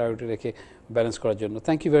সবাইকে প্রায়োরিটি রেখে ব্যালেন্স করার জন্য।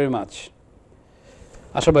 Thank you very much.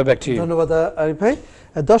 আশা ভাই, ব্যাক টু ইউ। ধন্যবাদ আরিফ ভাই।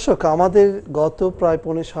 দর্শক, আমাদের গত প্রায়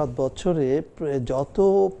 ৫.৫ বছরে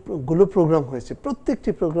যতগুলো প্রোগ্রাম হয়েছে প্রত্যেকটি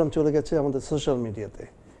প্রোগ্রাম চলে গেছে আমাদের সোশ্যাল মিডিয়াতে,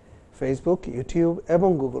 ফেসবুক, ইউটিউব এবং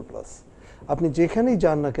গুগল প্লাস। আপনি যেখানেই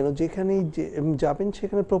যান না কেন, যেখানেই যাবেন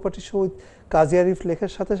সেখানে প্রপার্টি শো উইথ কাজী আরিফ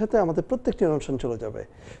লেখার সাথে সাথে আমাদের প্রত্যেকটি অনুষ্ঠান চলে যাবে।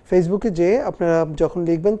 ফেসবুকে যে আপনারা যখন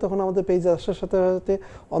লিখবেন তখন আমাদের পেজ আসার সাথে সাথে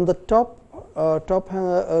on the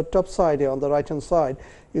top side, on the right hand side,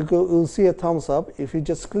 you'll see a thumbs up. If you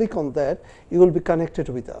just click on that, you will be connected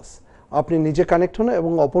with us. আপনি নিজে কানেক্ট হন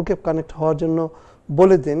এবং অপরকে কানেক্ট হওয়ার জন্য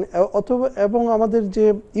বলে দিন। অথবা এবং আমাদের যে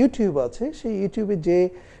ইউটিউব আছে সেই ইউটিউবে যে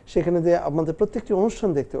সেখানে যে আমাদের প্রত্যেকটি অনুষ্ঠান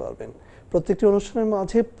দেখতে পারবেন। প্রত্যেকটি অনুষ্ঠানের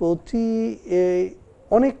মাঝে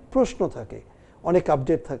অনেক প্রশ্ন থাকে, অনেক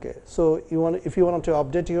আপডেট থাকে। So if you want to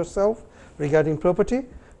update yourself regarding property,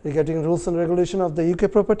 regarding rules and regulation of the UK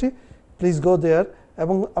property, please go দেয়ার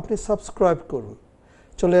এবং আপনি সাবস্ক্রাইব করুন।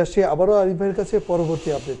 চলে আসছি আবারও আরিফ ভাইয়ের কাছে পরবর্তী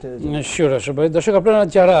আপডেটের জন্য। শিওর আশা ভাই। দর্শক, আপনারা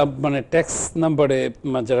যারা মানে ট্যাক্স নাম্বারে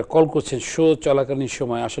যারা কল করছেন শো চলাকালীন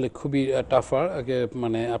সময় আসলে খুবই টাফার,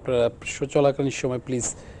 মানে আপনারা শো চলাকালীন সময় প্লিজ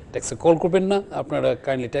ট্যাক্সে কল করবেন না, আপনারা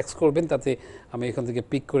কাইন্ডলি ট্যাক্স করবেন, তাতে আমি এখান থেকে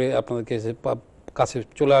পিক করে আপনাদের কাছে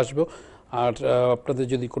চলে আসবো। আর আপনাদের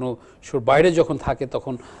যদি কোনো শোর বাইরে যখন থাকে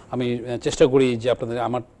তখন আমি চেষ্টা করি যে আপনাদের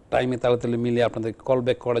আমার টাইমে তাড়াতাড়ি মিলে আপনাদের কল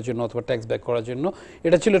ব্যাক করার জন্য অথবা ট্যাক্স ব্যাক করার জন্য।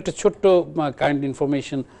 এটা ছিল একটা ছোট্ট কাইন্ড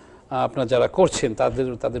ইনফরমেশন আপনারা যারা করছেন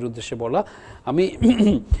তাদের উদ্দেশ্যে বলা। আমি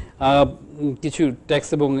কিছু ট্যাক্স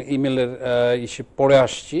এবং ইমেলের ইস্যু পরে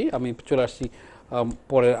আসছি, আমি চলে আসছি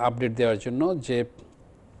পরের আপডেট দেওয়ার জন্য। যে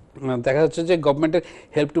দেখা যাচ্ছে যে গভর্নমেন্টের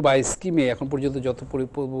হেল্প টু বাই স্কিমে এখন পর্যন্ত যত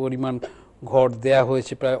পরিমাণ ঘর দেয়া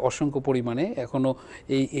হয়েছে প্রায় অসংখ্য পরিমাণে, এখনও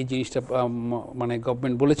এই জিনিসটা মানে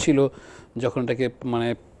গভর্নমেন্ট বলেছিল যখন এটাকে মানে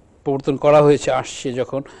প্রবর্তন করা হয়েছে আসছে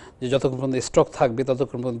যখন, যে যতক্ষণ পর্যন্ত স্টক থাকবে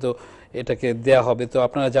ততক্ষণ পর্যন্ত এটাকে দেয়া হবে। তো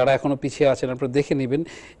আপনারা যারা এখনও পিছিয়ে আছেন আপনারা দেখে নেবেন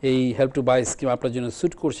এই হেল্প টু বাই স্কিম আপনার জন্য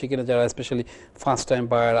স্যুট করছে কিনা, যারা স্পেশালি ফার্স্ট টাইম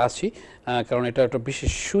বায়ার আছি, কারণ এটা একটা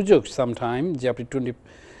বিশেষ সুযোগ সামটাইম যে আপনি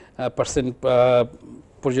 20%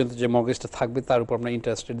 পর্যন্ত যে মর্গেজটা থাকবে তার উপর আপনার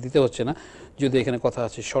ইন্টারেস্ট রেট দিতে হচ্ছে না। যদি এখানে কথা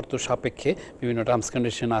আছে শর্ত সাপেক্ষে বিভিন্ন টার্মস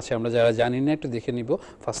কন্ডিশন আছে, আমরা যারা জানি না একটু দেখে নিব।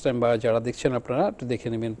 ফার্স্ট টাইম বা যারা দেখছেন আপনারা একটু দেখে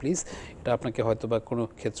নেবেন প্লিজ, এটা আপনাকে হয়তো বা কোনো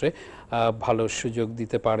ক্ষেত্রে ভালো সুযোগ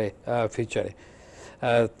দিতে পারে ফিউচারে।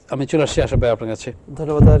 আমি চলে আসছি আশা ভাই আপনার কাছে।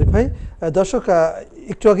 ধন্যবাদ আরিফ ভাই। দর্শক,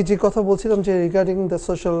 একটু আগে যে কথা বলছিলাম যে রিগার্ডিং দ্য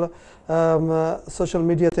সোশ্যাল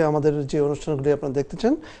মিডিয়াতে আমাদের যে অনুষ্ঠানগুলি আপনারা দেখতে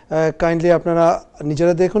চান, কাইন্ডলি আপনারা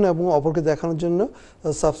নিজেরা দেখুন এবং অপরকে দেখানোর জন্য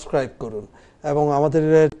সাবস্ক্রাইব করুন এবং আমাদের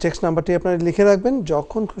টেক্সট নাম্বারটি আপনারা লিখে রাখবেন,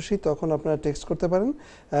 যখন খুশি তখন আপনারা টেক্সট করতে পারেন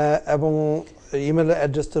এবং ইমেল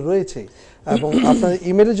অ্যাড্রেস তো রয়েছেই। এবং আপনার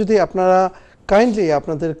ইমেলে যদি আপনারা kindly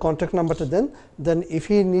আপনাদের contact নাম্বারটা দেন, then if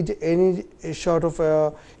he need any sort of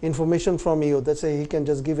information from you, that's he can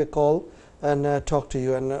just give a call and talk to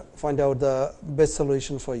you and find out the best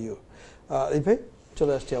solution for you. ভাই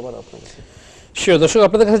চলে আসছি আবার আপনার কাছে। Sure দর্শক,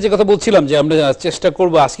 আপনাদের কাছে যে কথা বলছিলাম যে আমরা চেষ্টা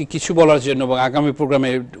করব আজকে কিছু বলার জন্য এবং আগামী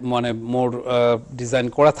প্রোগ্রামে মানে মোর ডিজাইন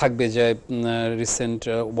করা থাকবে যে রিসেন্ট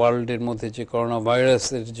ওয়ার্ল্ডের মধ্যে যে করোনা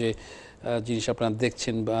ভাইরাসের যে জিনিস আপনারা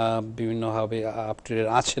দেখছেন বা বিভিন্নভাবে আপ টু ডেট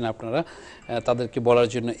আছেন আপনারা, তাদেরকে বলার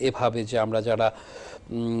জন্য এভাবে যে আমরা যারা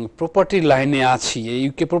প্রপার্টির লাইনে আছি, এই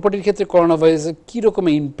ইউকে প্রপার্টির ক্ষেত্রে করোনা ভাইরাসের কীরকম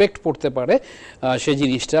ইম্প্যাক্ট পড়তে পারে সেই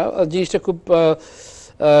জিনিসটা খুব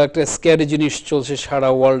একটা স্ক্যারি জিনিস চলছে সারা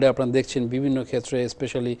ওয়ার্ল্ডে। আপনারা দেখছেন বিভিন্ন ক্ষেত্রে,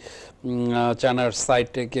 স্পেশালি চায়নার সাইড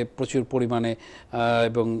থেকে প্রচুর পরিমাণে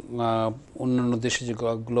এবং অন্যান্য দেশে যে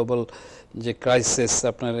গ্লোবাল যে ক্রাইসিস,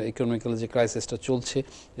 আপনার ইকোনমিক্যাল যে ক্রাইসিসটা চলছে,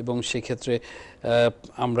 এবং সেক্ষেত্রে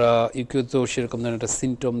আমরা ইউকেতেও সেরকম ধরনের একটা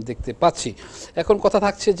সিমটম দেখতে পাচ্ছি। এখন কথা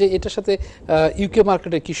থাকছে যে এটার সাথে ইউকে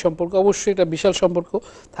মার্কেটের কী সম্পর্ক? অবশ্যই এটা বিশাল সম্পর্ক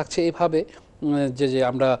থাকছে এভাবে যে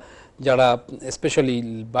আমরা যারা স্পেশালি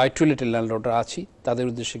বাই টু লেটের ল্যান্ডলর্ডরা আছি তাদের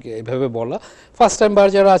উদ্দেশ্যে এভাবে বলা, ফার্স্ট টাইম বার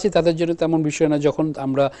যারা আছি তাদের জন্য তেমন বিষয় না। যখন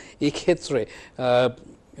আমরা এই ক্ষেত্রে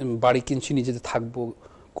বাড়ি কিনছি, নিজেদের থাকবো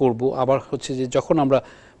করব, আবার হচ্ছে যে যখন আমরা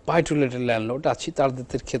বাই টু লেটের ল্যান্ডলর্ড আছি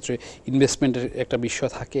তাদের ক্ষেত্রে ইনভেস্টমেন্টের একটা বিষয়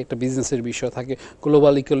থাকে, একটা বিজনেসের বিষয় থাকে।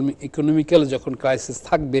 গ্লোবাল ইকোনমিক্যাল যখন ক্রাইসিস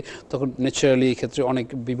থাকবে তখন ন্যাচারালি এই ক্ষেত্রে অনেক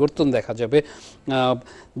বিবর্তন দেখা যাবে।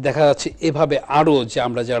 দেখা যাচ্ছে এভাবে আরও যে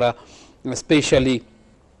আমরা যারা স্পেশালি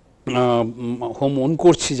হোম ওন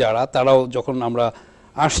করছি যারা, তারাও যখন আমরা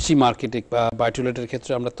আসছি মার্কেটে বা বাই-টু-লেটের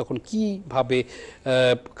ক্ষেত্রে, আমরা তখন কীভাবে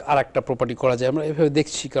আর একটা প্রপার্টি করা যায় আমরা এভাবে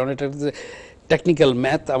দেখছি, কারণ এটা টেকনিক্যাল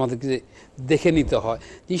ম্যাথ আমাদেরকে দেখে নিতে হয়।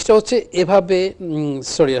 জিনিসটা হচ্ছে এভাবে।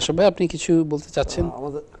 সরি আশরাফ ভাই, আপনি কিছু বলতে চাচ্ছেন?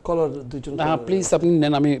 আমাদের কলার দুইজন, হ্যাঁ প্লিজ আপনি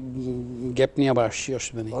নেন, আমি গ্যাপ নিয়ে আবার আসছি,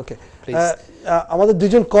 অসুবিধা নেই। ওকে, আমাদের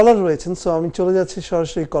দুইজন কলার রয়েছেন, সো আমি চলে যাচ্ছি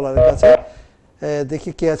সরাসরি কলারের কাছে।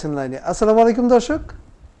 দেখি কে আছেন লাইনে। আসসালামু আলাইকুম দর্শক।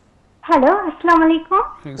 হ্যালো, আসসালামু আলাইকুম।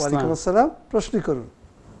 ওয়ালাইকুম আসসালাম, প্রশ্ন করুন।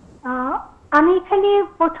 আমি এখানে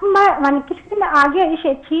প্রথমবার মানে কিছুদিন আগে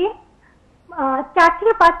এসেছি, 4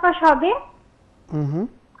 থেকে 5 মাস হবে।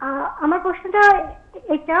 আমার প্রশ্নটা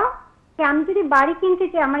এটা যে আমি যদি বাড়ি কিনতে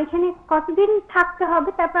চাই, আমার এখানে কতদিন থাকতে হবে,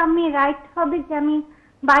 তারপর আমি রাইট হবে যে আমি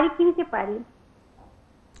বাড়ি কিনতে পারি?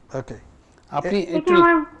 ওকে, আপনি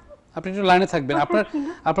একটু লাইনে থাকবেন।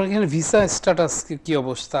 আপনার এখানে ভিসা স্ট্যাটাস কি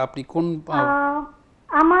অবস্থা? আপনি কোন?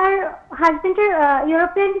 আমার হাজবেন্ডের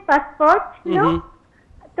ইউরোপিয়ান পাসপোর্ট ছিল,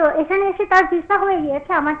 তো এখানে এসে তার ভিসা হয়ে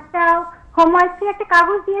গিয়েছে। আমারটা হোমওয়ার্কের একটা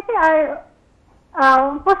কাগজ দিয়েছে আর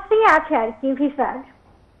পোস্টিং আছে আর কি ভিসার।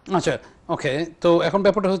 আচ্ছা, ওকে। তো এখন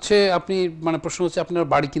ব্যাপারটা হচ্ছে আপনি মানে প্রশ্ন হচ্ছে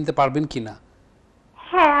আপনার বাড়ি কিনতে পারবেন কিনা?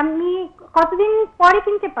 হ্যাঁ, আমি কতদিন পরে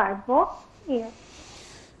কিনতে পারবো?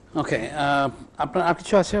 ওকে, আপনার আর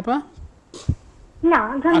কিছু আছে আপা? না,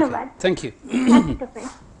 ধন্যবাদ। Thank you.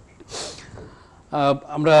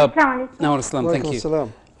 আমরা আসসালাম, থ্যাংক ইউ।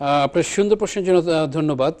 আপনার সুন্দর প্রশ্নের জন্য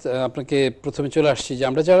ধন্যবাদ। আপনাকে প্রথমে চলে আসছি যে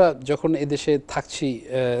আমরা যারা যখন এদেশে থাকছি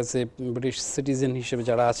অ্যাজ এ ব্রিটিশ সিটিজেন হিসেবে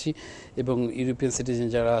যারা আছি এবং ইউরোপিয়ান সিটিজেন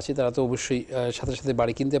যারা আছি, তারা তো অবশ্যই সাথে সাথে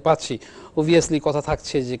বাড়ি কিনতে পাচ্ছি। অবভিয়াসলি কথা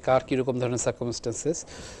থাকছে যে কার কীরকম ধরনের সার্কামস্টেন্সেস,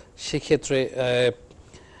 সেক্ষেত্রে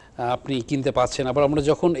আপনি কিনতে পাচ্ছেন। আবার আমরা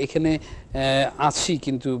যখন এখানে আছি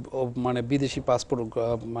কিন্তু মানে বিদেশি পাসপোর্ট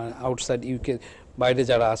মানে আউটসাইড ইউকে বাইরে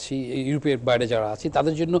যারা আছি, ইউরোপের বাইরে যারা আছি,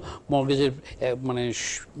 তাদের জন্য মর্গেজের মানে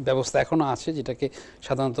ব্যবস্থা এখনও আছে, যেটাকে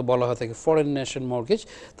সাধারণত বলা হয় থাকে ফরেন নেশন মর্গেজ।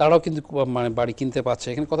 তারাও কিন্তু মানে বাড়ি কিনতে পারছে।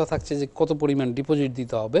 এখানে কথা থাকছে যে কত পরিমাণ ডিপোজিট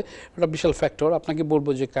দিতে হবে, এটা বিশাল ফ্যাক্টর। আপনাকে বলবো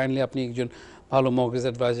যে কাইন্ডলি আপনি একজন ভালো মর্গেজ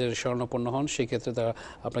অ্যাডভাইজারের শরণাপন্ন হন, সেক্ষেত্রে তারা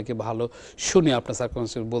আপনাকে ভালো শুনে আপনার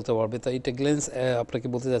সার্কামস্টেন্স বলতে পারবে। তাই এটা গ্লেন্স আপনাকে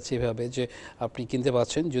বলতে যাচ্ছি এভাবে যে আপনি কিনতে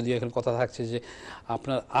পারছেন। যদিও এখন কথা থাকছে যে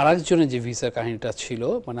আপনার আরেকজনের যে ভিসার কাহিনীটা ছিল,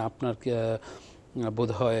 মানে আপনার বোধ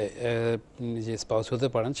হয় যে স্পাউস হতে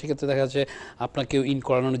পারেন, সেক্ষেত্রে দেখা যাচ্ছে আপনাকেও ইন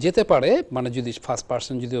করানো যেতে পারে, মানে যদি ফার্স্ট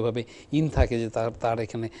পার্সন যদি ওভাবে ইন থাকে যে তার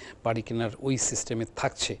এখানে বাড়ি কেনার ওই সিস্টেমে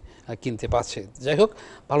থাকছে, কিনতে পারছে। যাই হোক,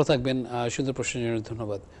 ভালো থাকবেন। সুন্দর প্রশ্নের জন্য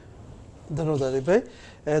ধন্যবাদ। ধন্যবাদ আরিফ ভাই।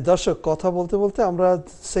 দর্শক, কথা বলতে বলতে আমরা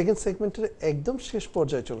সেকেন্ড সেগমেন্টের একদম শেষ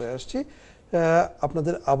পর্যায়ে চলে আসছি।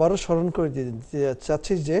 আপনাদের আবারও স্মরণ করে দিতে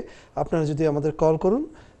চাচ্ছি যে আপনারা যদি আমাদের কল করুন,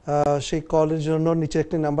 সেই কলের জন্য নিচে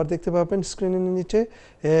একটি নাম্বার দেখতে পাবেন স্ক্রিনের নিচে,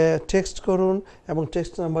 টেক্সট করুন এবং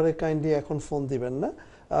টেক্সট নাম্বারে কাইন্ডলি এখন ফোন দিবেন না,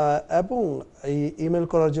 এবং এই ইমেল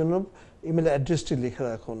করার জন্য ইমেল অ্যাড্রেসটি লিখে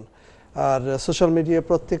রাখুন। আর সোশ্যাল মিডিয়া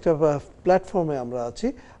প্রত্যেকটা প্ল্যাটফর্মে আমরা আছি,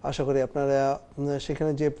 আশা করি আপনারা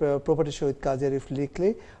সেখানে যে প্রপার্টি শো উইথ কাজী আরিফ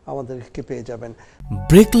লিখলেই আমাদেরকে পেয়ে যাবেন।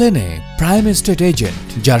 ব্রিক লেনে প্রাইম এস্টেট এজেন্ট,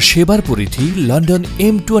 যার সেবার পরিধি লন্ডন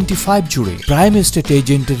M25 জুড়ে। প্রাইম এস্টেট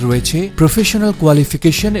এজেন্টের রয়েছে প্রফেশনাল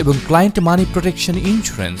কোয়ালিফিকেশন এবং ক্লায়েন্ট মানি protection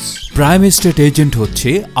insurance. Prime estate agent হচ্ছে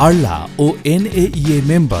আরলা ও NAEA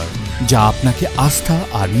মেম্বার, যা আপনাকে আস্থা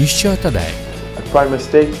আর নিশ্চয়তা দেয়। Prime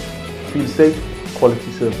Estate, feel safe,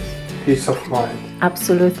 quality service. Peace of mind.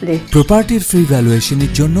 Absolutely. প্রপার্টির ফ্রি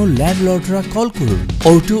ভ্যালুয়েশনের জন্য ল্যান্ডলর্ডরা কল করুন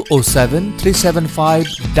 0207 375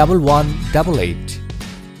 1188।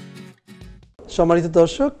 সম্মানিত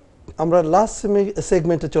দর্শক, আমরা লাস্ট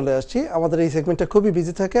সেগমেন্টে চলে আসছি। আমাদের এই সেগমেন্টটা খুবই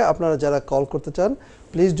বিজি থাকে। আপনারা যারা কল করতে চান,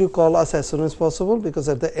 please do call us as soon as possible because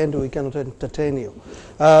at the end we cannot entertain you.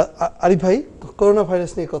 Arif ভাই, করোনা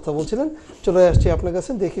ভাইরাস নিয়ে কথা বলছিলেন, চলে আসছি আপনার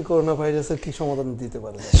কাছে, দেখি করোনা ভাইরাসের কি সমাধান দিতে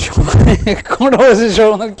পারেন। করোনা ভাইরাসের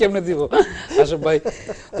সমাধান কেমনে দিব আশরাফ ভাই?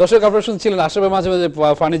 দর্শক আপনারা শুনছিলেন আশরাফ ভাই মাঝে মাঝে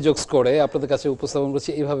ফানি জোকস করে আপনাদের কাছে উপস্থাপন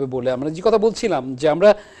করছি এইভাবে বলে। আমরা যে কথা বলছিলাম যে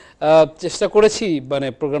আমরা চেষ্টা করেছি মানে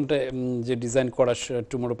প্রোগ্রামটা যে ডিজাইন করার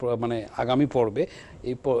টুমোরো মানে আগামী পর্বে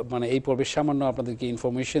এই পর্বে সামান্য আপনাদেরকে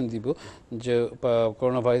ইনফরমেশন দিব যে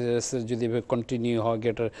করোনা ভাইরাসের যদি কন্টিনিউ হয়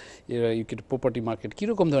গ্রেটার ইউকে প্রপার্টি মার্কেট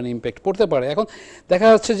কীরকম ধরনের ইম্প্যাক্ট পড়তে পারে। এখন দেখা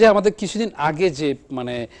যাচ্ছে যে আমাদের কিছুদিন আগে যে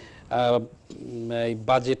মানে এই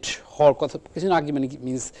বাজেট হওয়ার কথা, কিছুদিন আগে মানে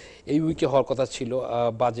মিনস এই উইকে হওয়ার কথা ছিল,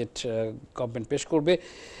 বাজেট গভর্নমেন্ট পেশ করবে,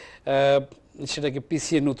 সেটাকে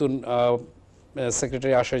পিছিয়ে নতুন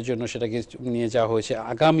সেক্রেটারি আসার জন্য সেটাকে নিয়ে যাওয়া হয়েছে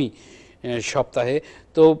আগামী সপ্তাহে।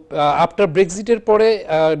 তো আফটার ব্রেক্সিটের পরে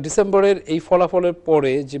ডিসেম্বরের এই ফলাফলের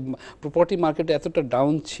পরে যে প্রপার্টি মার্কেট এতটা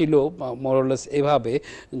ডাউন ছিল মোরলেস এভাবে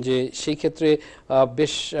যে সেই ক্ষেত্রে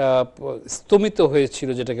বেশ স্তমিত হয়েছিল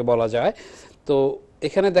যেটাকে বলা যায়। তো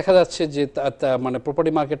এখানে দেখা যাচ্ছে যে মানে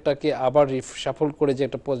প্রপার্টি মার্কেটটাকে আবার রিসাফল করে যে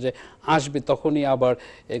একটা পর্যায়ে আসবে তখনই আবার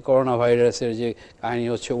এই করোনা ভাইরাসের যে কাহিনী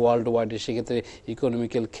হচ্ছে ওয়ার্ল্ড ওয়াইডে, সেক্ষেত্রে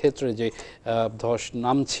ইকোনমিক্যাল ক্ষেত্রে যে ধস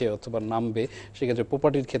নামছে অথবা নামবে, সেক্ষেত্রে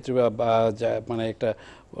প্রপার্টির ক্ষেত্রে মানে একটা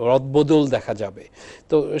রদবদল দেখা যাবে।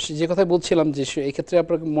 তো যে কথা বলছিলাম যে এই ক্ষেত্রে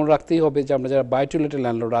আপনাকে মনে রাখতেই হবে যে আমরা যারা বাই টু লেট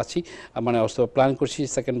ল্যান্ডলর্ড আছি মানে অথবা প্ল্যান করছি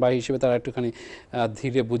সেকেন্ড বাই হিসেবে, তারা একটুখানি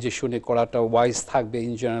ধীরে বুঝে শুনে করাটা ওয়াইজ থাকবে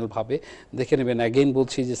ইন জেনারেলভাবে। দেখে নেবেন, অ্যাগেইন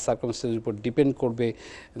বলছি যে সার্কামস্টেন্সের উপর ডিপেন্ড করবে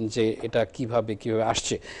যে এটা কিভাবে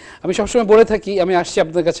আসছে। আমি সবসময় বলে থাকি, আমি আসছি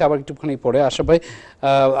আপনাদের কাছে আবার একটুখানি পরে। আশা ভাই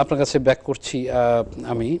আপনার কাছে ব্যাক করছি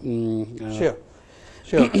আমি।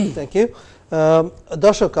 Thank you.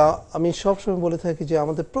 দর্শক, আমি সবসময় বলে থাকি যে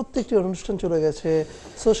আমাদের প্রত্যেকটি অনুষ্ঠান চলে গেছে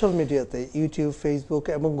সোশ্যাল মিডিয়াতে, ইউটিউব, ফেসবুক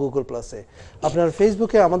এবং গুগল প্লাসে। আপনার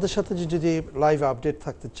ফেসবুকে আমাদের সাথে যদি লাইভ আপডেট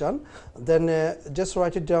থাকতে চান, দেন just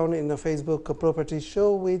right it down in the Facebook property show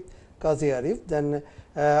with কাজী আরিফ, দেন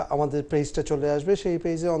আমাদের পেজটা চলে আসবে। সেই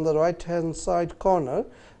পেজে on the right hand side corner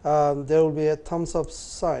there will be a thumbs up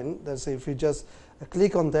sign. That's if you just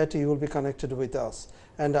click on that, you will be connected with us.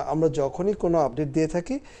 And আমরা যখনই কোনো update দিয়ে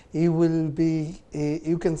থাকি,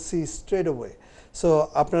 you can see straight away. So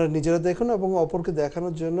আপনারা নিজেরা দেখুন এবং অপরকে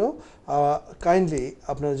দেখানোর জন্য কাইন্ডলি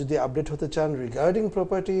আপনারা যদি আপডেট হতে চান regarding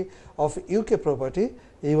property of UK property,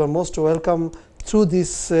 you R most welcome through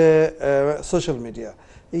this social media.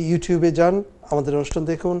 ইউটিউবে যান, আমাদের অনুষ্ঠান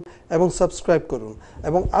দেখুন এবং সাবস্ক্রাইব করুন।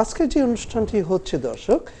 এবং আজকের যে অনুষ্ঠানটি হচ্ছে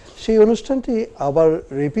দর্শক, সেই অনুষ্ঠানটি আবার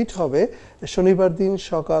রিপিট হবে শনিবার দিন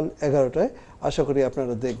সকাল 11টায়। আশা করি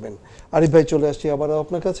আপনারা দেখবেন। আরিফ ভাই, চলে আসছি আবারও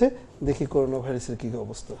আপনার কাছে, দেখি করোনা ভাইরাসের কী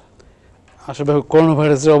অবস্থা। আসলে করোনা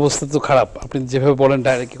ভাইরাসের অবস্থা তো খারাপ, আপনি যেভাবে বলেন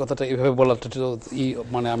ডাইরেক্ট কথাটা এভাবে বলাটা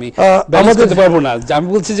মানে আমি ব্যালেন্স করতে পারবো না। আমি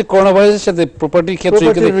বলছি যে করোনা ভাইরাসের সাথে প্রপার্টির ক্ষেত্রে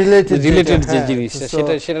রিলেটেড যে জিনিস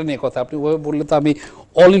সেটা নিয়ে কথা, আপনি ওভাবে বললে তো আমি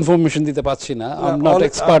অল ইনফরমেশন দিতে পারছি না। I am not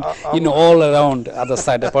expert in all around other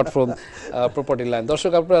side apart from property line.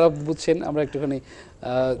 দর্শক আপনারা বুঝছেন, আমরা একটুখানি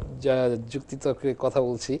যুক্তিতর্কে কথা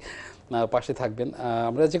বলছি, পাশে থাকবেন।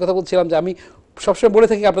 আমরা যে কথা বলছিলাম যে আমি সবসময় বলে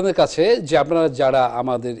থাকি আপনাদের কাছে যে আপনারা যারা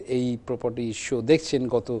আমাদের এই প্রপার্টি শো দেখছেন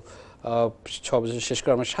গত 6 বছর শেষ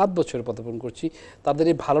করে আমরা 7 বছরে পদার্পণ করছি, তাদের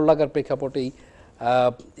এই ভালো লাগার প্রেক্ষাপটেই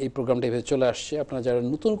এই প্রোগ্রামটা এভাবে চলে আসছে। আপনারা যারা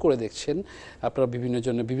নতুন করে দেখছেন, আপনারা বিভিন্ন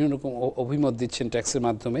রকম অভিমত দিচ্ছেন ট্যাক্সের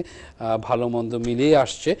মাধ্যমে, ভালো মন্দ মিলিয়ে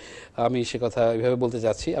আসছে। আমি সে কথা এভাবে বলতে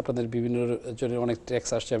চাচ্ছি, আপনাদের বিভিন্ন জনের অনেক ট্যাক্স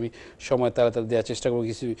আসছে, আমি সময় তাড়াতাড়ি দেওয়ার চেষ্টা করি।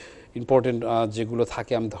 কিছু ইম্পর্টেন্ট যেগুলো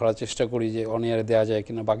থাকে আমি ধরার চেষ্টা করি যে অন এয়ারে দেওয়া যায়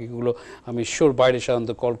কিনা, বাকিগুলো আমি শোর বাইরে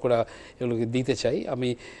সাধারণত কল করে এগুলোকে দিতে চাই। আমি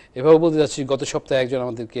এভাবে বলতে চাচ্ছি, গত সপ্তাহে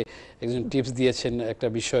একজন টিপস দিয়েছেন একটা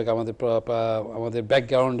বিষয়, আমাদের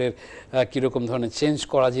ব্যাকগ্রাউন্ডের কীরকম ধরনের চেঞ্জ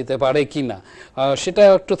করা যেতে পারে কি না, সেটা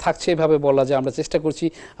একটু থাকছে এভাবে বলা যে আমরা চেষ্টা করছি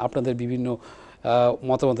আপনাদের বিভিন্ন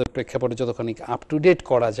মতামতের প্রেক্ষাপটে যতখানি আপ টু ডেট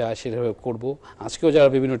করা যায় সেভাবে করব। আজকেও যারা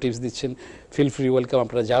বিভিন্ন টিপস দিচ্ছেন, ফিল ফ্রি ওয়েলকাম।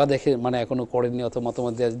 আপনারা যারা দেখে মানে এখনও করেননি অথবা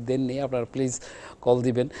মতামত দেননি, আপনারা প্লিজ কল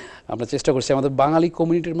দিবেন। আমরা চেষ্টা করছি আমাদের বাঙালি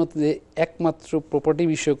কমিউনিটির মধ্যে একমাত্র প্রপার্টি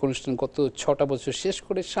বিষয়ক অনুষ্ঠান গত 6টা বছর শেষ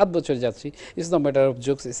করে 7 বছর যাচ্ছি। It's not matter of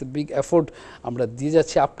jokes, it's a big effort আমরা দিয়ে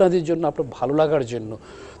যাচ্ছি আপনাদের জন্য, আপনার ভালো লাগার জন্য।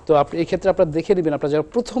 তো আপনি এই ক্ষেত্রে আপনারা দেখে নেবেন, আপনারা যারা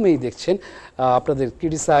প্রথমেই দেখছেন, আপনাদের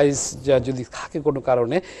ক্রিটিসাইজ যদি থাকে কোনো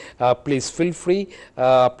কারণে, প্লিজ ফিল ফ্রি,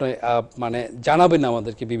 আপনি মানে জানাবেন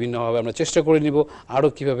আমাদেরকে বিভিন্নভাবে। আমরা চেষ্টা করে নিব আরও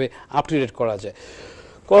কীভাবে আপ টু ডেট করা যায়।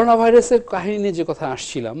 করোনা ভাইরাসের কাহিনী নিয়ে যে কথা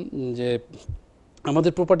আসছিলাম, যে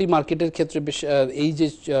আমাদের প্রপার্টি মার্কেটের ক্ষেত্রে বেশ এই যে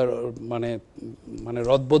মানে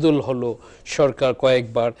রদবদল হলো, সরকার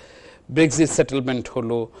কয়েকবার ব্রেক্সিট সেটেলমেন্ট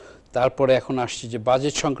হলো, তারপরে এখন আসছে যে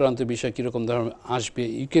বাজেট সংক্রান্ত বিষয় কীরকম ধরনের আসবে।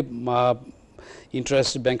 ইউকে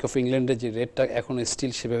ইন্টারেস্ট ব্যাংক অফ ইংল্যান্ডের যে রেটটা এখন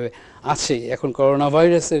স্টিল সেভাবে আছে। এখন করোনা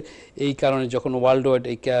ভাইরাসের এই কারণে যখন ওয়ার্ল্ড ওয়াইড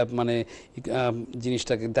এই মানে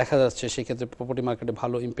জিনিসটাকে দেখা যাচ্ছে, সেক্ষেত্রে প্রপার্টি মার্কেটে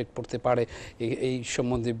ভালো ইম্প্যাক্ট পড়তে পারে এই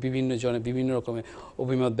সম্বন্ধে বিভিন্ন জনে বিভিন্ন রকমের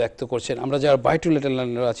অভিমত ব্যক্ত করছেন। আমরা যারা বাই টু লেট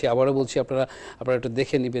ল্যান্ডার আছি, আবারও বলছি আপনারা একটু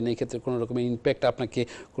দেখে নেবেন এই ক্ষেত্রে কোনো রকমের ইম্প্যাক্ট আপনাকে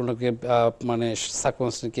কোনো মানে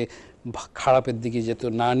সার্কামস্টেন্সকে খারাপের দিকে যেহেতু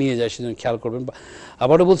না নিয়ে যায় সেজন্য খেয়াল করবেন।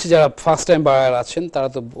 আবারও বলছি যারা ফার্স্ট টাইম বায়ার আছেন তারা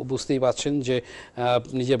তো বুঝতেই পারছেন যে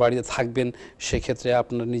নিজের বাড়িতে থাকবেন, সেক্ষেত্রে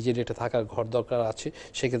আপনার নিজের রেটে থাকার ঘর দরকার আছে,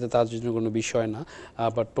 সেক্ষেত্রে তার জন্য কোনো বিষয় না।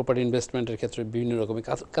 বাট প্রপার্টি ইনভেস্টমেন্টের ক্ষেত্রে বিভিন্ন রকমের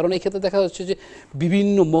কারণ এই ক্ষেত্রে দেখা যাচ্ছে যে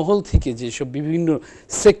বিভিন্ন মহল থেকে যেসব বিভিন্ন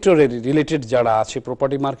সেক্টরের রিলেটেড যারা আছে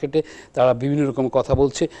প্রপার্টি মার্কেটে তারা বিভিন্ন রকম কথা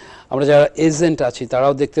বলছে। আমরা যারা এজেন্ট আছি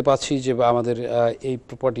তারাও দেখতে পাচ্ছি যে আমাদের এই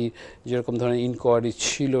প্রপার্টি যেরকম ধরনের ইনকোয়ারি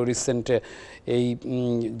ছিল রিসেন্টে এই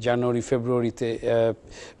জানুয়ারি ফেব্রুয়ারিতে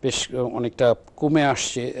বেশ অনেকটা কমে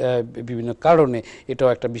আসছে বিভিন্ন কারণে, এটাও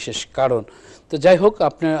একটা বিশেষ কারণ। তো যাই হোক,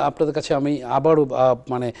 আপনাদের কাছে আমি আবারও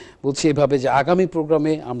মানে বলছি এভাবে যে আগামী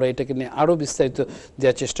প্রোগ্রামে আমরা এটাকে নিয়ে আরও বিস্তারিত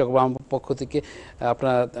দেওয়ার চেষ্টা করবো আমার পক্ষ থেকে।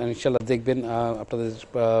 আপনারা ইনশাল্লাহ দেখবেন। আপনাদের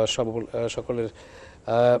সকলের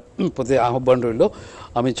প্রতি আহ্বান রইল।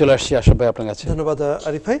 আমি চলে আসছি আশরাফ ভাই আপনার কাছে। ধন্যবাদ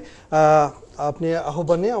আরিফ ভাই, আপনি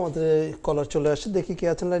আহ্বান নিয়ে আমাদের কলার চলে আসছে, দেখি কি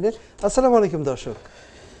আছেন লাইনে। আসসালামু আলাইকুম দর্শক।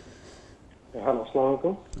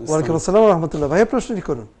 ওয়ালাইকুম আসসালাম রহমতুল্লাহ। ভাই প্রশ্নটি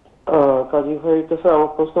করুন। কাজী ভাইয়ের কাছে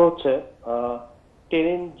আমার প্রশ্ন হচ্ছে,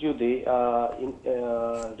 টেনেন্ট যদি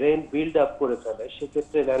রেন্ট বিল্ড আপ করে ফেলে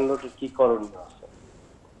সেক্ষেত্রে ল্যান্ডলর্ডের কি করণীয় আছে?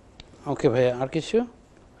 ওকে ভাইয়া, আর কিছু?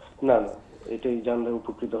 না, এটাই জানলে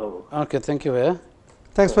উপকৃত হব। ওকে, থ্যাংক ইউ ভাইয়া।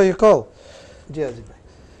 Thanks for your call. জি আজি ভাই,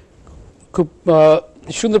 খুব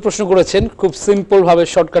সুন্দর প্রশ্ন করেছেন, খুব সিম্পলভাবে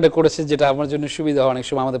শর্টকাটে করেছে, যেটা আমার জন্য সুবিধা হয়। অনেক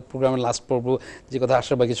সময় আমাদের প্রোগ্রামের লাস্ট পর্ব যে কথা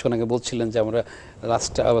আশরাফ ভাই কিছুক্ষণ আগে বলছিলেন যে আমরা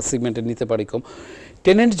লাস্ট সেগমেন্টে নিতে পারি কম।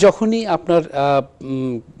 টেনেন্ট যখনই আপনার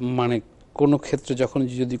মানে কোনো ক্ষেত্রে যখন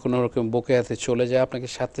যদি কোনো রকম বকেয়াতে চলে যায়, আপনাকে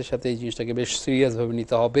সাথে সাথে এই জিনিসটাকে বেশ সিরিয়াসভাবে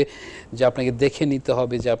নিতে হবে, যে আপনাকে দেখে নিতে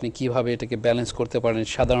হবে যে আপনি কিভাবে এটাকে ব্যালেন্স করতে পারেন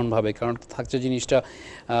সাধারণভাবে। কারণ থাকছে জিনিসটা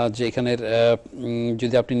যে এখানের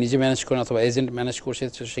যদি আপনি নিজে ম্যানেজ করেন অথবা এজেন্ট ম্যানেজ করছে,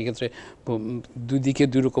 সেক্ষেত্রে দুই দিকে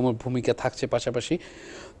দুই রকমের ভূমিকা থাকছে পাশাপাশি।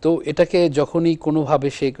 তো এটাকে যখনই কোনোভাবে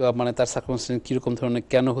সে মানে তার সার্কামস্টেন্স কীরকম ধরনের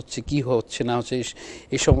কেন হচ্ছে, কি হচ্ছে না হচ্ছে,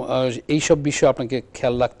 এইসব বিষয় আপনাকে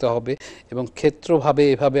খেয়াল রাখতে হবে। এবং ক্ষেত্রভাবে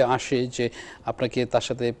এভাবে আসে যে আপনাকে তার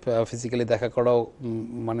সাথে ফিজিক্যালি দেখা করাও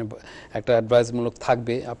মানে একটা অ্যাডভাইসমূলক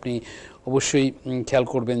থাকবে। আপনি অবশ্যই খেয়াল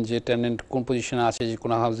করবেন যে টেনেন্ট কোন পজিশনে আছে, যে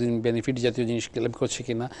কোনো হাউজিং বেনিফিট জাতীয় জিনিস ক্লেম করছে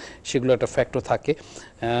কি না, সেগুলো একটা ফ্যাক্টর থাকে।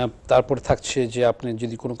 তারপর থাকছে যে আপনি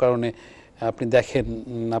যদি কোনো কারণে আপনি দেখেন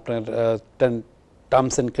আপনার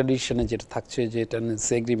টার্মস অ্যান্ড কন্ডিশনে যেটা থাকছে যে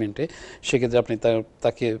টেনেন্সি এগ্রিমেন্টে, সেক্ষেত্রে আপনি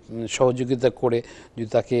তাকে সহযোগিতা করে যদি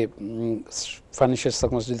তাকে ফাইন্যান্সিয়াল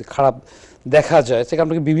সার্কামস্টেন্স যদি খারাপ দেখা যায়, সেখানে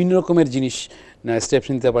আপনাকে বিভিন্ন রকমের জিনিস স্টেপস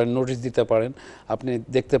নিতে পারেন, নোটিশ দিতে পারেন, আপনি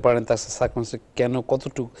দেখতে পারেন তার সার্কামস্টেন্স কেন,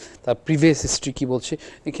 কতটুকু তার প্রিভিয়াস হিস্ট্রি কী বলছে।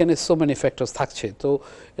 এখানে সো মেনি ফ্যাক্টরস থাকছে। তো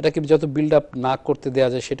এটাকে যত বিল্ড আপ না করতে দেওয়া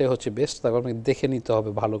যায় সেটাই হচ্ছে বেস্ট। তারপর আপনাকে দেখে নিতে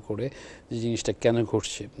হবে ভালো করে যে জিনিসটা কেন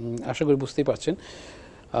ঘটছে। আশা করি বুঝতেই পারছেন।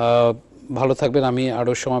 ভালো থাকবেন। আমি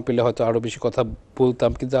আরও সময় পেলে হয়তো আরও বেশি কথা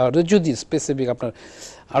বলতাম, কিন্তু আরও যদি স্পেসিফিক আপনার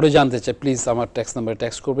আরও জানতে চাই, প্লিজ আমার ট্যাক্স নাম্বারে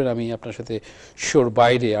ট্যাক্স করবেন। আমি আপনার সাথে শোর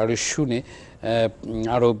বাইরে আরও শুনে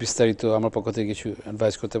আরও বিস্তারিত আমার পক্ষ থেকে কিছু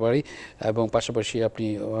অ্যাডভাইস করতে পারি। এবং পাশাপাশি আপনি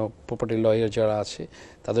প্রপার্টি লয়ার যারা আছে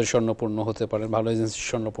তাদের স্বর্ণপূর্ণ হতে পারেন, ভালো এজেন্সির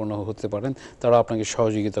স্বর্ণপূর্ণ হতে পারেন, তারা আপনাকে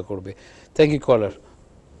সহযোগিতা করবে। থ্যাংক ইউ কলার।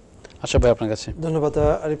 আশা ভাই আপনার কাছে। ধন্যবাদ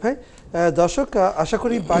আরিফ ভাই। দর্শক, আশা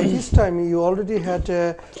করি by this time you already had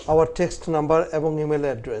hour text number এবং ইমেল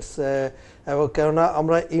অ্যাড্রেস। এবং কেননা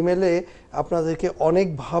আমরা ইমেলে আপনাদেরকে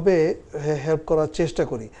অনেকভাবে হেল্প করার চেষ্টা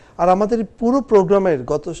করি, আর আমাদের পুরো প্রোগ্রামের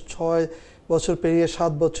গত 6 বছর পেরিয়ে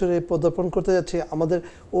 7 বছরে পদার্পণ করতে যাচ্ছি।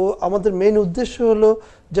 আমাদের মেইন উদ্দেশ্য হলো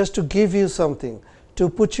just to give you something, to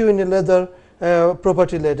put you in a leather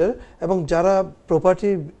property ladder, এবং যারা প্রপার্টি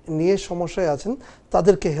নিয়ে সমস্যায় আছেন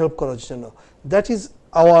তাদেরকে হেল্প করার জন্য। That is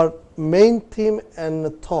our main theme and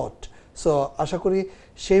thought. So আশা করি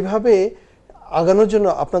সেইভাবে আগানোর জন্য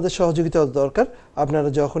আপনাদের সহযোগিতা দরকার। আপনারা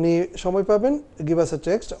যখনই সময় পাবেন, give us A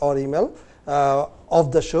text or email of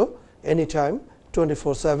the show any time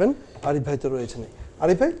 24/7। Arif ভাই তো রয়েছেন।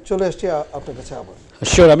 আরিফ ভাই, চলে আসছি আপনার কাছে আবার।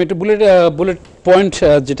 শিওর, আমি একটু বুলেট পয়েন্ট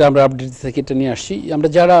যেটা আমরা আপডেট থেকে এটা নিয়ে আসছি। আমরা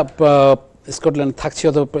যারা স্কটল্যান্ড থাকছি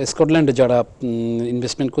অথবা স্কটল্যান্ডে যারা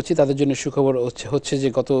ইনভেস্টমেন্ট করছি তাদের জন্য সুখবর হচ্ছে যে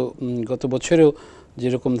গত বছরেও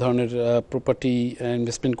যেরকম ধরনের প্রপার্টি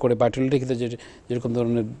ইনভেস্টমেন্ট করে বাই টু লেটের ক্ষেত্রে যেরকম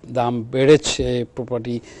ধরনের দাম বেড়েছে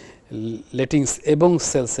প্রপার্টি লেটিংস এবং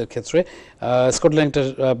সেলসের ক্ষেত্রে স্কটল্যান্ডের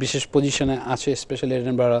বিশেষ পজিশনে আছে, স্পেশালি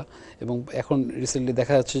এডিনবারা, এবং এখন রিসেন্টলি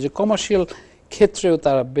দেখা যাচ্ছে যে কমার্শিয়াল ক্ষেত্রেও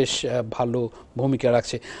তারা বেশ ভালো ভূমিকা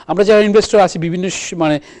রাখছে। আমরা যারা ইনভেস্টর আছি বিভিন্ন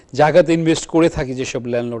মানে জায়গাতে ইনভেস্ট করে থাকি, যেসব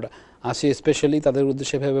ল্যান্ডলর্ড আছে স্পেশালি তাদের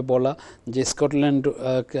উদ্দেশ্যে ভেবে বলা যে স্কটল্যান্ড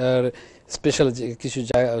স্পেশাল যে কিছু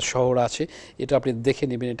জায়গা শহর আছে, এটা আপনি দেখে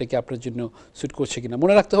নেবেন এটা কি আপনার জন্য স্যুট করছে কিনা।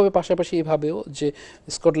 মনে রাখতে হবে পাশাপাশি এভাবেও যে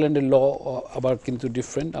স্কটল্যান্ডের ল আবার কিন্তু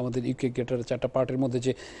ডিফারেন্ট আমাদের ইউকে গেটার 4টা পার্টের মধ্যে,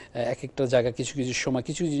 যে এক একটা জায়গা কিছু কিছু সময়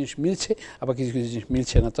কিছু জিনিস মিলছে আবার কিছু কিছু জিনিস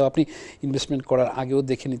মিলছে না। তো আপনি ইনভেস্টমেন্ট করার আগেও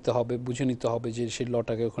দেখে নিতে হবে, বুঝে নিতে হবে যে সেই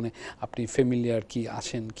লটাকে ওখানে আপনি ফ্যামিলিয়ার কি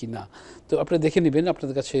আছেন কি না। তো আপনি দেখে নেবেন,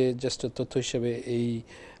 আপনাদের কাছে জাস্ট তথ্য হিসেবে এই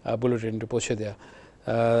বুলেটিনটা পৌঁছে দেওয়া।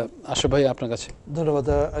 আশা ভাই আপনার কাছে। ধন্যবাদ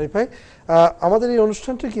আরিফ ভাই। আমাদের এই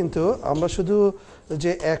অনুষ্ঠানটি কিন্তু আমরা শুধু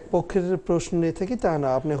যে এক পক্ষের প্রশ্ন নিয়ে থাকি তা না,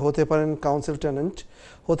 আপনি হতে পারেন কাউন্সিল টেনেন্ট,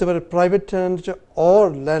 হতে পারে private tenant or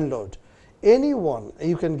landlord, anyone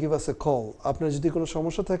you can give us A call. আপনার যদি কোনো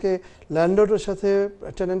সমস্যা থাকে ল্যান্ডলর্ডের সাথে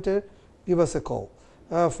টেনেন্টের, give us A call,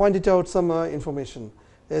 find it out some information.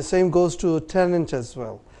 Same goes to tenant as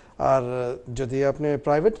well. আর যদি আপনি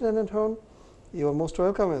প্রাইভেট টেনেন্ট হন, you R most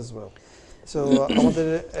welcome as well. So আমাদের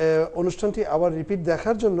অনুষ্ঠানটি আবার রিপিট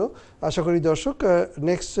দেখার জন্য আশা করি দর্শক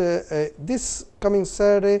next this coming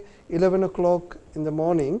Saturday 11 o'clock in the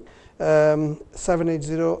morning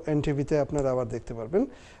 780 NTV-তে আপনারা আবার দেখতে পারবেন।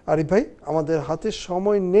 আরিফ ভাই, আমাদের হাতে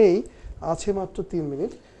সময় নেই, আছে মাত্র 3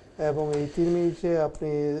 মিনিট, এবং এই 3 মিনিটে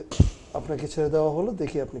আপনাকে ছেড়ে দেওয়া হলো।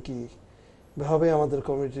 দেখি আপনি কীভাবে আমাদের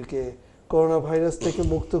কমিউনিটিকে করোনা ভাইরাস থেকে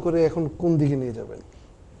মুক্ত করে এখন কোন দিকে নিয়ে যাবেন।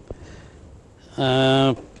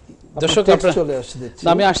 দর্শক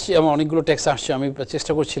আমি আসছি, আমার অনেকগুলো টেক্সট আসছে, আমি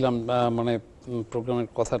চেষ্টা করছিলাম মানে প্রোগ্রামের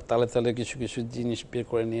কথার তালে তালে কিছু কিছু জিনিস বের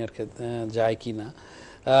করে নিয়ে আর যায় কি না।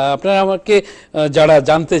 আপনারা আমাকে যারা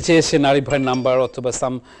জানতে চেয়েছেন আরিফ ভাইয়ের নাম্বার অথবা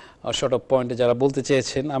সাম শর্ট অফ পয়েন্টে যারা বলতে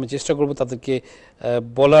চেয়েছেন, আমি চেষ্টা করব তাদেরকে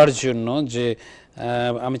বলার জন্য যে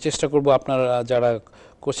আমি চেষ্টা করব আপনারা যারা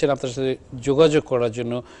করছেন আপনার সাথে যোগাযোগ করার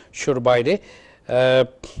জন্য শোর বাইরে।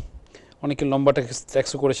 অনেকে লম্বা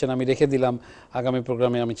ট্যাক্সও করেছেন, আমি রেখে দিলাম, আগামী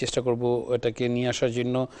প্রোগ্রামে আমি চেষ্টা করব এটাকে নিয়ে আসার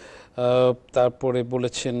জন্য। তারপরে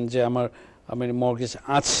বলেছেন যে আমার মর্গেজ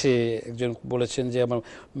আছে, একজন বলেছেন যে আমার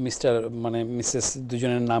মানে মিসেস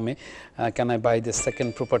দুজনের নামে, can I by the second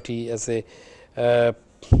property as a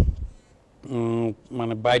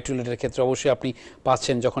মানে বাই টু লেটের ক্ষেত্রে অবশ্যই আপনি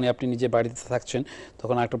পাচ্ছেন। যখনই আপনি নিজে বাড়িতে থাকছেন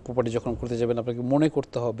তখন একটা প্রপার্টি যখন করতে যাবেন আপনাকে মনে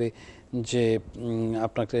করতে হবে যে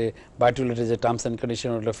আপনাকে বাই টু লেটের যে টার্মস অ্যান্ড কন্ডিশন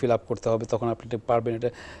ওটা ফিল আপ করতে হবে, তখন আপনি এটা পারবেন। এটা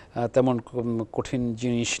তেমন কঠিন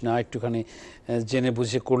জিনিস না, একটুখানি জেনে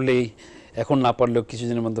বুঝে করলেই এখন না পারলেও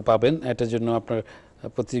কিছুদিনের মধ্যে পাবেন। এটার জন্য আপনার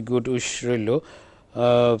প্রতি গুড উইশ রইল।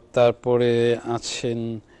 তারপরে আছেন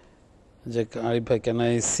যে আরিফ ভাই, can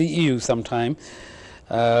I C you sometime?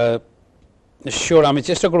 Sure, আমি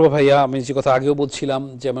চেষ্টা করবো ভাইয়া। আমি যে কথা আগেও বলছিলাম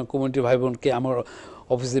যে আমার কমিউনিটি ভাই বোনকে আমার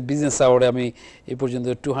অফিসে বিজনেস আওয়ারে আমি এই পর্যন্ত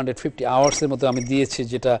 250 আওয়ার্সের মতো আমি দিয়েছি,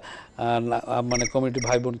 যেটা মানে কমিউনিটি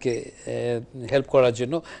ভাই বোনকে হেল্প করার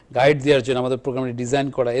জন্য, গাইড দেওয়ার জন্য, আমাদের প্রোগ্রামটি ডিজাইন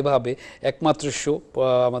করা এভাবে একমাত্র শো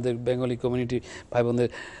আমাদের বেঙ্গলি কমিউনিটি ভাই বোনদের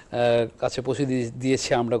কাছে পৌঁছে দিয়েছি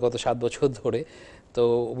আমরা গত 7 বছর ধরে। তো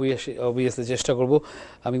অবভিয়াসলি চেষ্টা করব।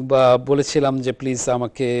 আমি বলেছিলাম যে প্লিজ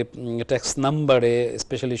আমাকে ট্যাক্স নাম্বারে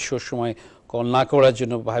স্পেশালি শোর সময় কল না করার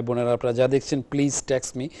জন্য ভাই বোনেরা আপনারা যা দেখছেন প্লিজ ট্যাক্স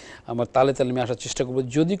মি, আমার তালে তালে আমি আসার চেষ্টা করব।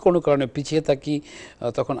 যদি কোনো কারণে পিছিয়ে থাকি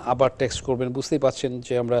তখন আবার ট্যাক্স করবেন। বুঝতেই পারছেন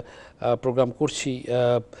যে আমরা প্রোগ্রাম করছি,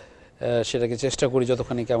 সেটাকে চেষ্টা করি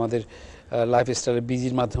যতখানি আমাদের লাইফস্টাইলের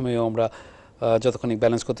বিজির মাধ্যমেও আমরা যতক্ষণ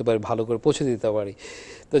ব্যালেন্স করতে পারি ভালো করে পৌঁছে দিতে পারি।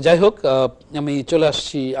 তো যাই হোক, আমি চলে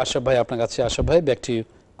আসছি আশরাফ ভাই আপনার কাছে। আশরাফ ভাই, ব্যাক টু ইউ।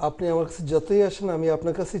 আপনি আমার কাছে যতই আসেন আমি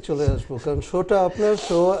আপনার কাছেই চলে আসবো, কারণ শোটা আপনার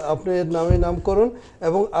শো, আপনার নামে নামকরণ,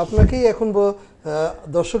 এবং আপনাকেই এখন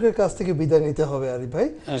দর্শকের কাছ থেকে বিদায় নিতে হবে আরিফ ভাই।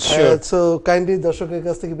 সো কাইন্ডলি দর্শকের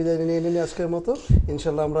কাছ থেকে বিদায় নিয়ে নিন আজকের মতো।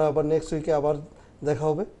 ইনশাল্লাহ আমরা আবার নেক্সট উইকে আবার দেখা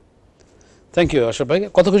হবে। থ্যাংক ইউ আশরাফ ভাই।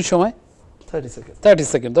 কতক্ষণ সময়? 30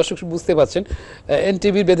 সেকেন্ড। দর্শক বুঝতে পারছেন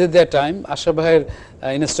এনটিভির বেঁধে দেওয়া টাইম, আশরাফ ভাইয়ের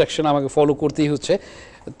ইনস্ট্রাকশন আমাকে ফলো করতেই হচ্ছে।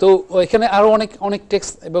 তো এখানে আরও অনেক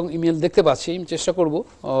টেক্সট এবং ইমেল দেখতে পাচ্ছি। আমি চেষ্টা করব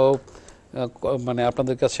মানে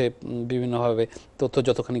আপনাদের কাছে বিভিন্নভাবে তথ্য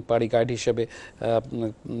যতখানি পারি গাইড হিসেবে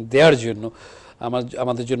দেওয়ার জন্য।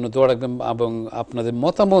 আমাদের জন্য দোয়া রাখবেন এবং আপনাদের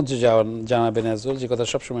মতামত জানাবেন অ্যাজ ওয়েল। যে কথা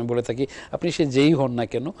সবসময় বলে থাকি, আপনি সে যেই হন না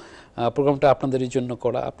কেন, প্রোগ্রামটা আপনাদেরই জন্য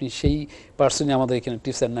করা, আপনি সেই পার্সনই আমাদের এখানে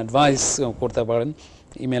টিপস অ্যান্ড অ্যাডভাইস করতে পারেন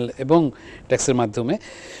ইমেল এবং টেক্সটের মাধ্যমে।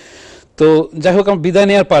 তো যাই হোক, আমার বিদায়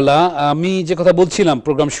নেওয়ার পালা। আমি যে কথা বলছিলাম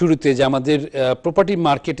প্রোগ্রাম শুরুতে যে আমাদের প্রপার্টি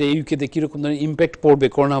মার্কেটে ইউকেতে কীরকম ধরনের ইম্প্যাক্ট পড়বে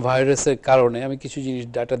করোনা ভাইরাসের কারণে, আমি কিছু জিনিস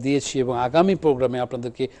ডাটা দিয়েছি এবং আগামী প্রোগ্রামে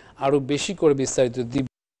আপনাদেরকে আরও বেশি করে বিস্তারিত দিব।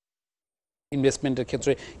 ইনভেস্টমেন্টের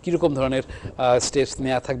ক্ষেত্রে কীরকম ধরনের স্টেপস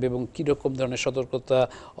নেওয়া থাকবে এবং কীরকম ধরনের সতর্কতা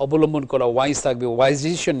অবলম্বন করা ওয়াইজ থাকবে, ওয়াইজ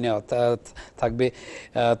ডিসিশন নেওয়া থাকবে।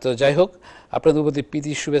 তো যাই হোক, আপনাদের প্রতি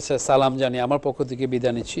প্রীতি শুভেচ্ছা সালাম জানিয়ে আমার পক্ষ থেকে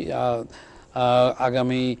বিদায় নিচ্ছি।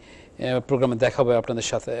 আগামী প্রোগ্রামে দেখা হবে আপনাদের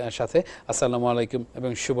সাথে। আসসালামু আলাইকুম এবং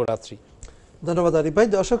শুভরাত্রি। ধন্যবাদ আরিফ ভাই।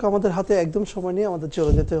 দর্শক, আমাদের হাতে একদম সময় নিয়ে আমাদের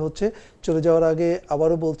চলে যেতে হচ্ছে। চলে যাওয়ার আগে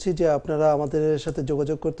আবারও বলছি যে আপনারা আমাদের সাথে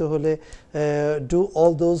যোগাযোগ করতে হলে do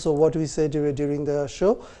all those what we say during the show.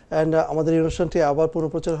 And আমাদের এই অনুষ্ঠানটি আবার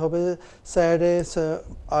পুনঃপ্রচার হবে Saturday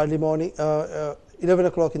early morning 11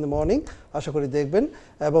 o'clock in the morning। আশা করি দেখবেন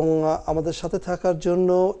এবং আমাদের সাথে থাকার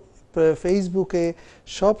জন্য ফেসবুকে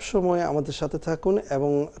সব সময় আমাদের সাথে থাকুন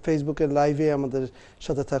এবং ফেসবুকের লাইভে আমাদের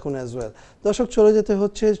সাথে থাকুন অ্যাজ ওয়েল। দর্শক, চলে যেতে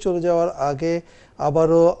হচ্ছে। চলে যাওয়ার আগে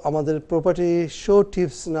আবারও আমাদের প্রপার্টি শো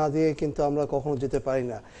টিপস না দিয়ে কিন্তু আমরা কখনো যেতে পারি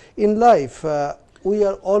না। In life we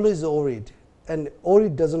are always worried and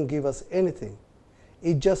worried doesn't give us anything,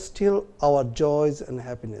 it just still hour joys and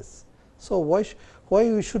happiness. So why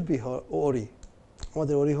we should be ওরি?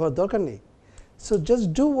 আমাদের ওরি হওয়ার দরকার নেই। So just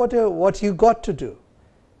do what you got to do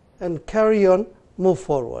and carry on, move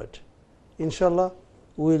forward. Inshallah,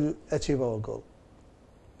 we'll achieve our goal.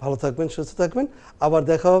 ভালো থাকবেন, সুস্থ থাকবেন। আবার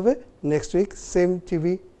দেখা হবে next week,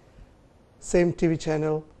 same TV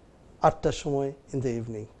channel 8টার সময় ইন দ্য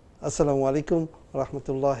ইভিনিং। আসসালামু আলাইকুম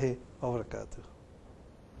রহমতুল্লাহি ওয়া বারাকাতুহু।